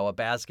 I don't know, a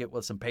basket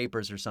with some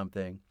papers or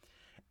something,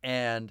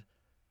 and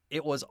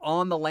it was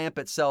on the lamp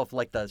itself,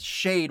 like the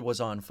shade was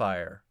on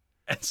fire.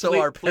 And so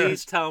our parents...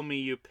 Please tell me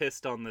you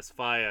pissed on this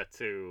fire,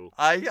 too.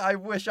 I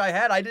wish I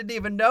had. I didn't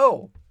even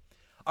know.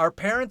 Our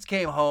parents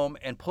came home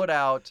and put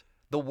out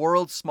the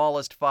world's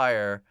smallest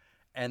fire.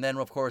 And then,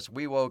 of course,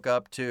 we woke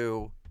up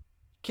to,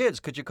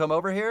 kids, could you come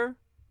over here?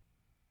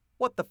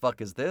 What the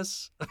fuck is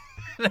this?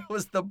 It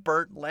was the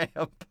burnt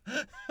lamp.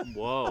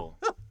 Whoa.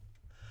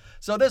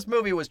 So this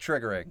movie was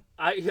triggering.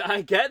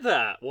 I get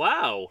that.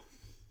 Wow.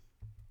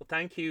 Well,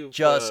 thank you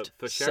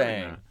for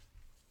sharing that.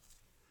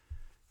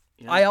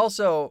 Yeah. I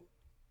also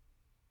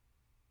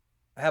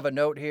have a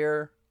note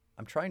here.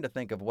 I'm trying to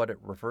think of what it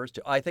refers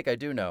to. I think I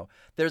do know.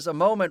 There's a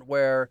moment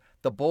where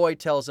the boy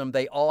tells him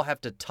they all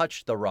have to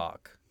touch the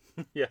rock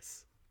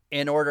Yes.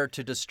 in order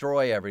to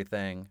destroy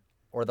everything,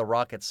 or the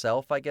rock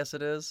itself, I guess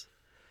it is.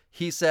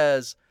 He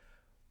says,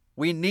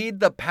 "We need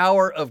the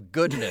power of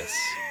goodness."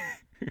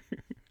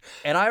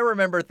 And I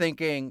remember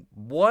thinking,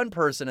 one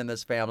person in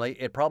this family,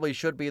 it probably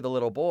should be the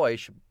little boy,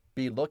 should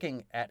be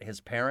looking at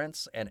his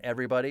parents and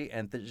everybody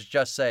and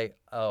just say,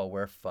 "Oh,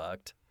 we're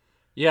fucked."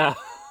 Yeah.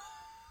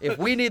 If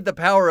we need the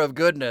power of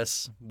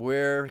goodness,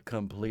 we're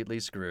completely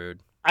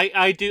screwed.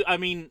 I do. I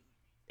mean,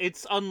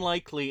 it's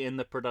unlikely in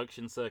the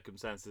production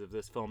circumstances of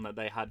this film that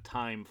they had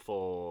time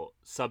for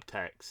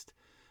subtext,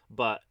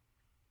 but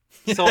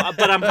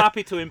I'm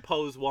happy to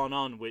impose one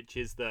on, which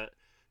is that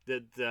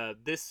the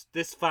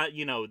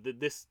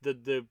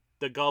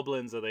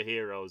goblins are the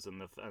heroes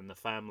and the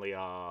family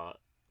are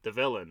the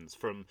villains.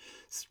 From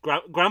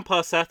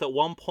Grandpa Seth at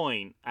one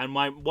point, and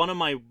one of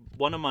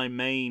my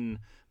main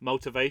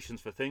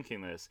motivations for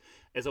thinking this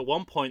is at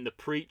one point the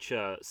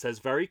preacher says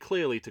very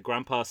clearly to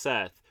Grandpa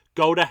Seth,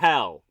 "Go to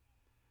hell,"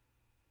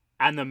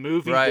 and the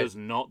movie does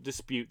not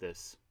dispute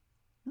this.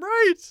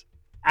 Right.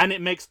 And it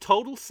makes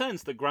total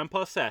sense that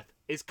Grandpa Seth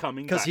is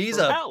coming back from hell. Because he's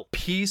a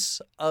piece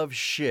of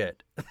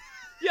shit.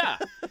 Yeah.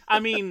 I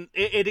mean,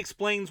 it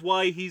explains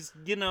why he's,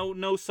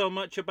 knows so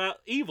much about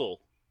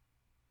evil.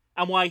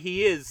 And why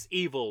he is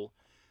evil.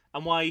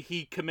 And why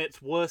he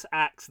commits worse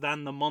acts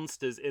than the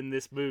monsters in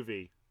this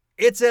movie.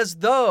 It's as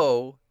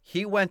though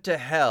he went to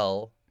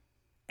hell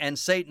and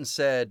Satan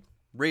said,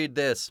 "Read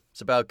this.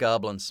 It's about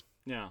goblins."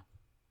 Yeah.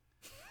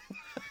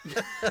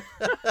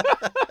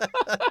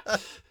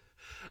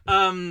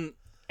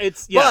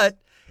 But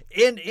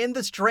in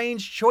the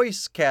strange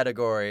choice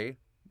category,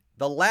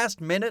 the last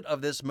minute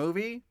of this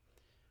movie,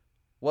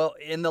 well,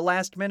 in the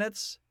last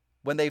minutes,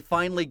 when they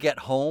finally get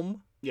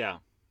home, yeah,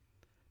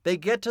 they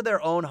get to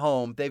their own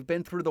home. They've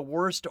been through the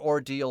worst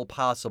ordeal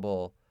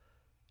possible.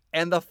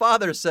 And the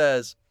father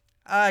says,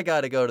 "I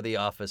got to go to the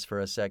office for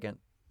a second."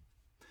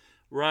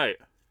 Right.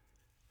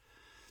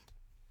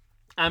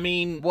 I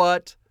mean,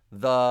 what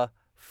the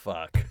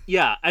fuck?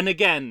 Yeah, and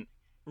again,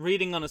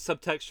 reading on a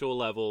subtextual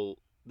level,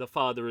 the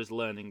father is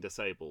learning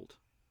disabled.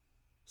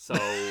 So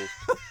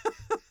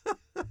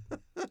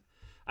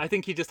I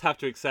think you just have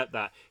to accept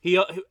that.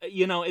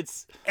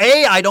 It's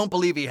A, I don't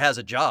believe he has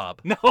a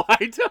job. No,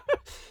 I don't.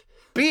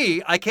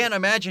 B, I can't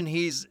imagine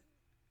he's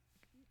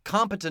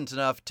competent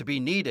enough to be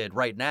needed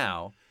right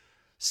now.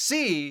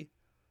 C,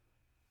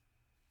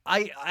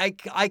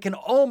 I can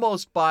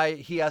almost buy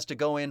he has to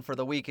go in for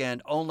the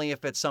weekend only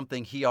if it's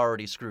something he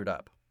already screwed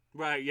up.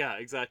 Right, yeah,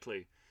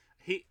 exactly.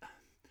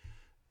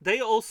 They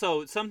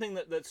also, something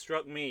that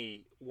struck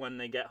me when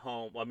they get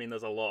home, I mean,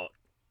 there's a lot,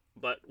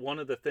 but one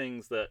of the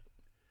things that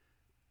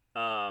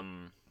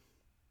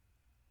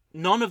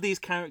none of these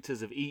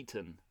characters have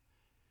eaten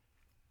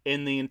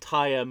in the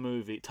entire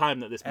time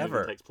that this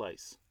movie takes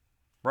place.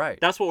 Right.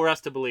 That's what we're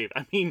asked to believe.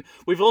 I mean,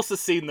 we've also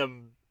seen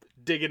them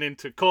digging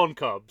into corn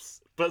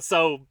cobs, but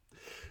so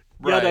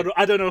right.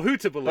 I don't know who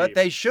to believe. But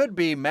they should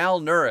be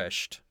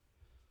malnourished.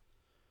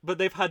 But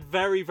they've had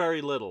very,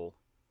 very little.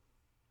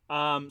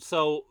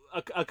 So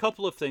a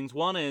couple of things.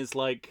 One is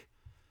like,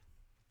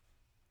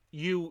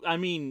 you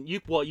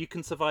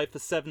can survive for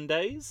 7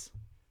 days,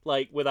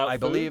 like without I food,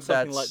 believe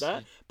something that's... like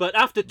that. But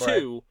after right.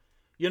 2,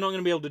 you're not going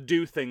to be able to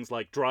do things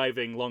like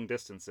driving long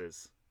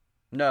distances.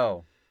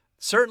 No,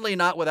 certainly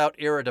not without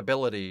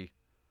irritability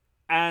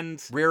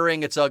and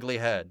rearing its ugly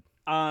head.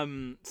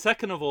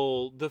 Second of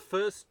all, the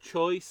first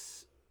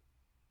choice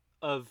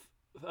of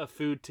a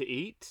food to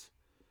eat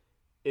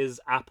is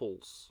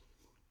apples.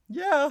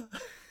 Yeah.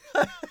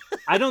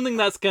 I don't think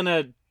that's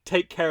gonna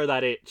take care of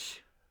that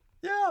itch.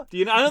 Yeah.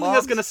 I don't think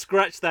that's gonna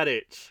scratch that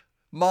itch.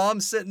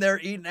 Mom's sitting there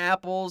eating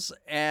apples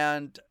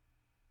and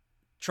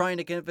trying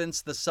to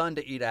convince the son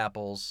to eat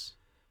apples,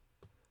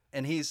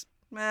 and he's,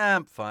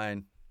 I'm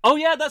fine. Oh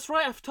yeah, that's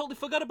right. I totally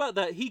forgot about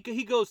that. He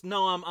goes,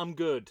 "No, I'm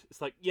good." It's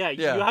like, yeah.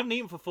 You haven't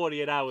eaten for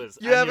 48 hours.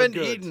 You haven't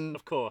you're good, eaten,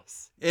 of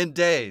course, in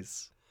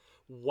days.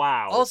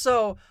 Wow.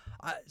 Also,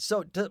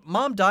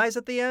 Mom dies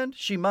at the end?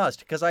 She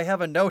must, because I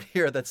have a note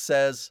here that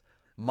says,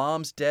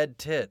 "Mom's dead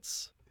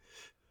tits."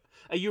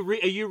 Are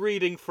you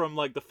reading from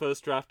like the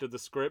first draft of the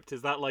script?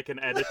 Is that like an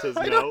editor's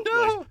note? Don't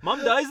know. Like,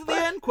 "Mom dies at the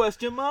end?"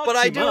 Question mark.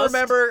 But she must.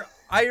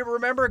 I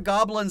remember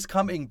goblins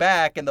coming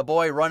back and the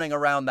boy running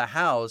around the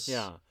house.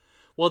 Yeah.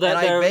 Well,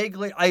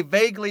 I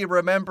vaguely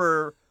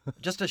remember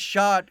just a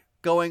shot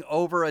going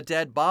over a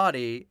dead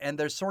body, and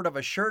there's sort of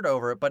a shirt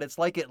over it, but it's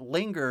like it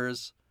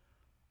lingers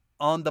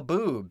on the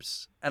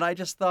boobs. And I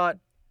just thought,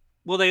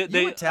 well, they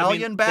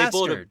Italian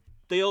bastard.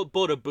 They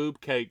bought a boob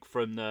cake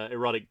from the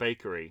erotic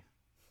bakery.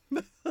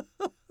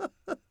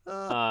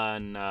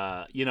 And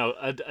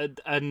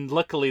and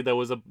luckily there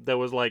was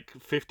like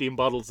 15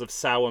 bottles of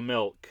sour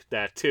milk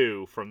there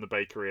too from the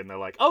bakery, and they're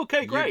like,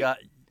 "Okay, great.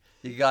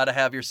 You got to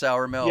have your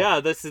sour milk."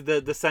 Yeah, this is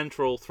the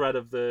central thread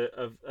of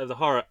the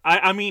horror.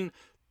 I mean,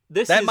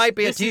 That might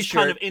be a this is T-shirt.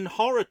 kind of in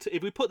horror.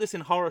 If we put this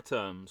in horror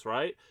terms,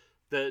 right?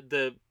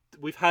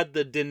 We've had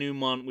the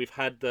denouement. We've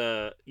had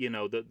the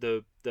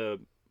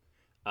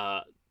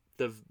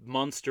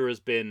monster has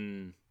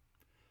been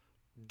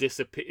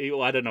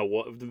disappeared. I don't know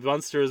what the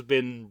monster has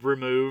been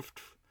removed.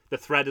 The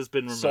thread has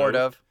been removed. Sort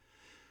of.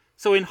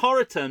 So in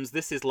horror terms,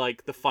 this is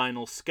like the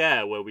final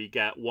scare where we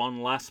get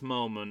one last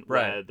moment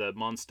where the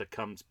monster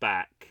comes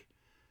back.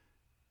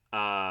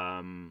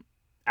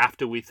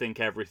 After we think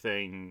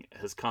everything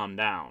has calmed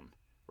down,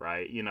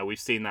 right? You know, we've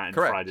seen that in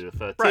Friday the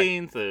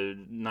 13th,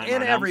 Nightmare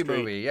on Elm every Street.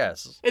 movie,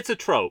 yes. It's a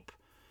trope.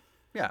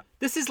 Yeah.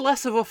 This is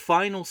less of a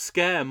final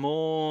scare,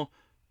 more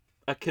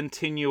a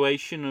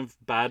continuation of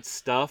bad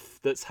stuff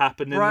that's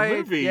happened in the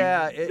movie.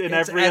 Yeah, in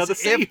it's every as other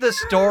scene. if the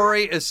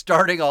story is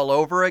starting all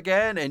over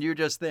again, and you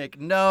just think,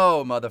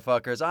 no,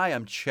 motherfuckers, I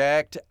am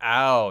checked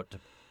out.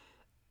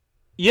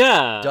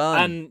 Yeah.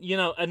 Done. And,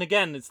 and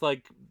again, it's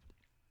like,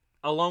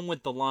 along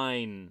with the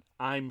line,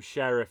 I'm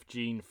Sheriff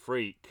Gene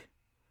Freak.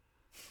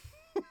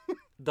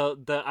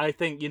 I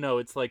think,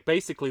 it's like,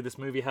 basically this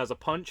movie has a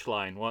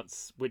punchline,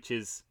 which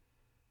is,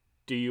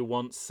 do you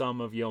want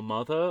some of your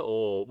mother?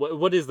 Or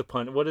what is the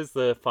punch? What is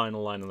the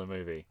final line of the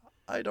movie?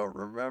 I don't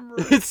remember.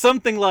 It's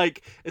something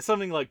like,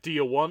 do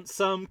you want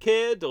some,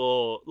 kid?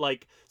 Or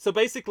like, so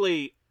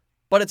basically.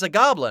 But it's a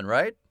goblin,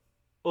 right?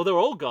 Well, they're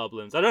all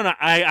goblins. I don't know.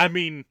 I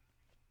mean.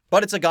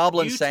 But it's a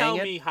goblin saying it. You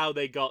tell me how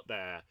they got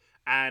there.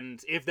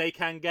 And if they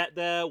can get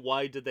there,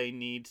 why do they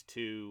need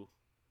to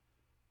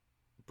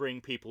bring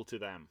people to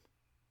them?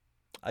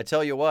 I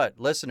tell you what,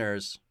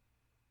 listeners,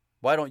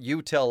 why don't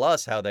you tell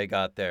us how they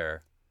got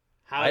there?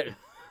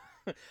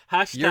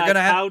 Hashtag,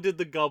 how did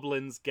the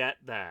goblins get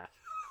there?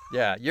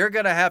 Yeah, you're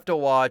going to have to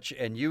watch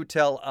and you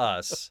tell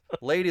us.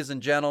 Ladies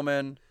and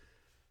gentlemen,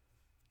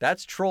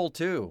 that's Troll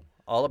 2,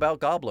 all about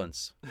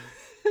goblins.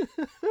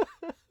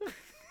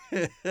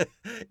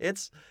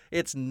 It's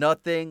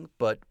nothing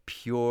but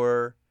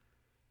pure,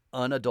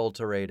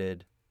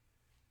 unadulterated,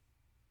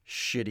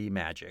 shitty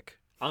magic.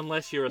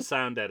 Unless you're a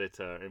sound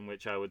editor, in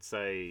which I would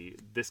say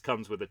this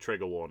comes with a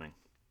trigger warning.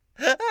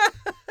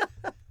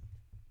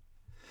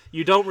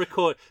 You don't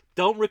record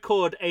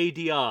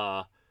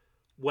ADR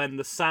when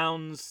the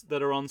sounds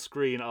that are on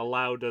screen are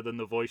louder than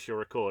the voice you're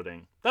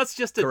recording. That's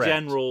just a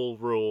general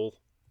rule.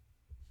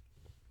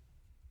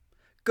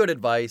 Good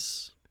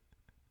advice.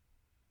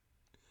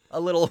 A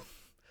little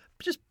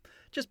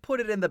just put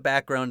it in the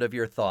background of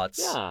your thoughts.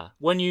 Yeah.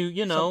 When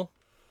you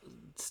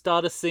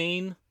start a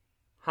scene,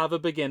 have a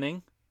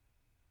beginning.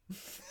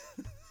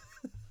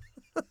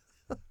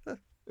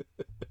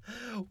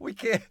 We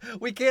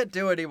can't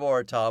do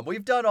anymore, Tom.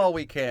 We've done all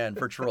we can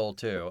for Troll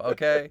 2,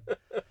 okay?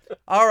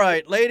 All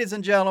right, ladies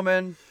and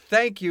gentlemen,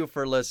 thank you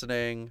for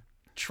listening.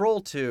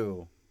 Troll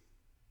 2.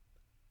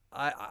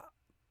 I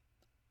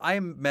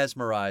am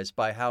mesmerized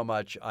by how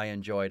much I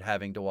enjoyed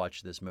having to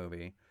watch this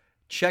movie.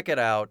 Check it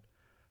out.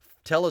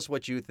 Tell us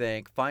what you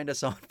think. Find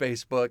us on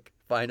Facebook.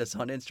 Find us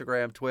on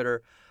Instagram,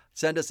 Twitter.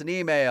 Send us an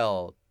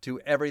email to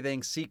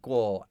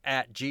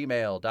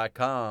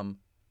everythingsequel@gmail.com.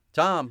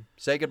 Tom,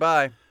 say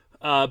goodbye.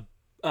 I'm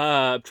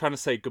trying to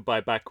say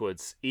goodbye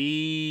backwards.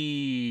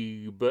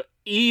 Eberboog.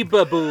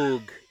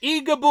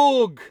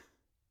 Egaboog.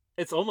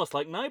 It's almost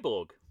like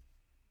Nyborg.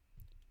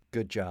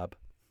 Good job.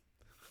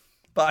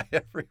 Bye,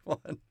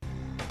 everyone.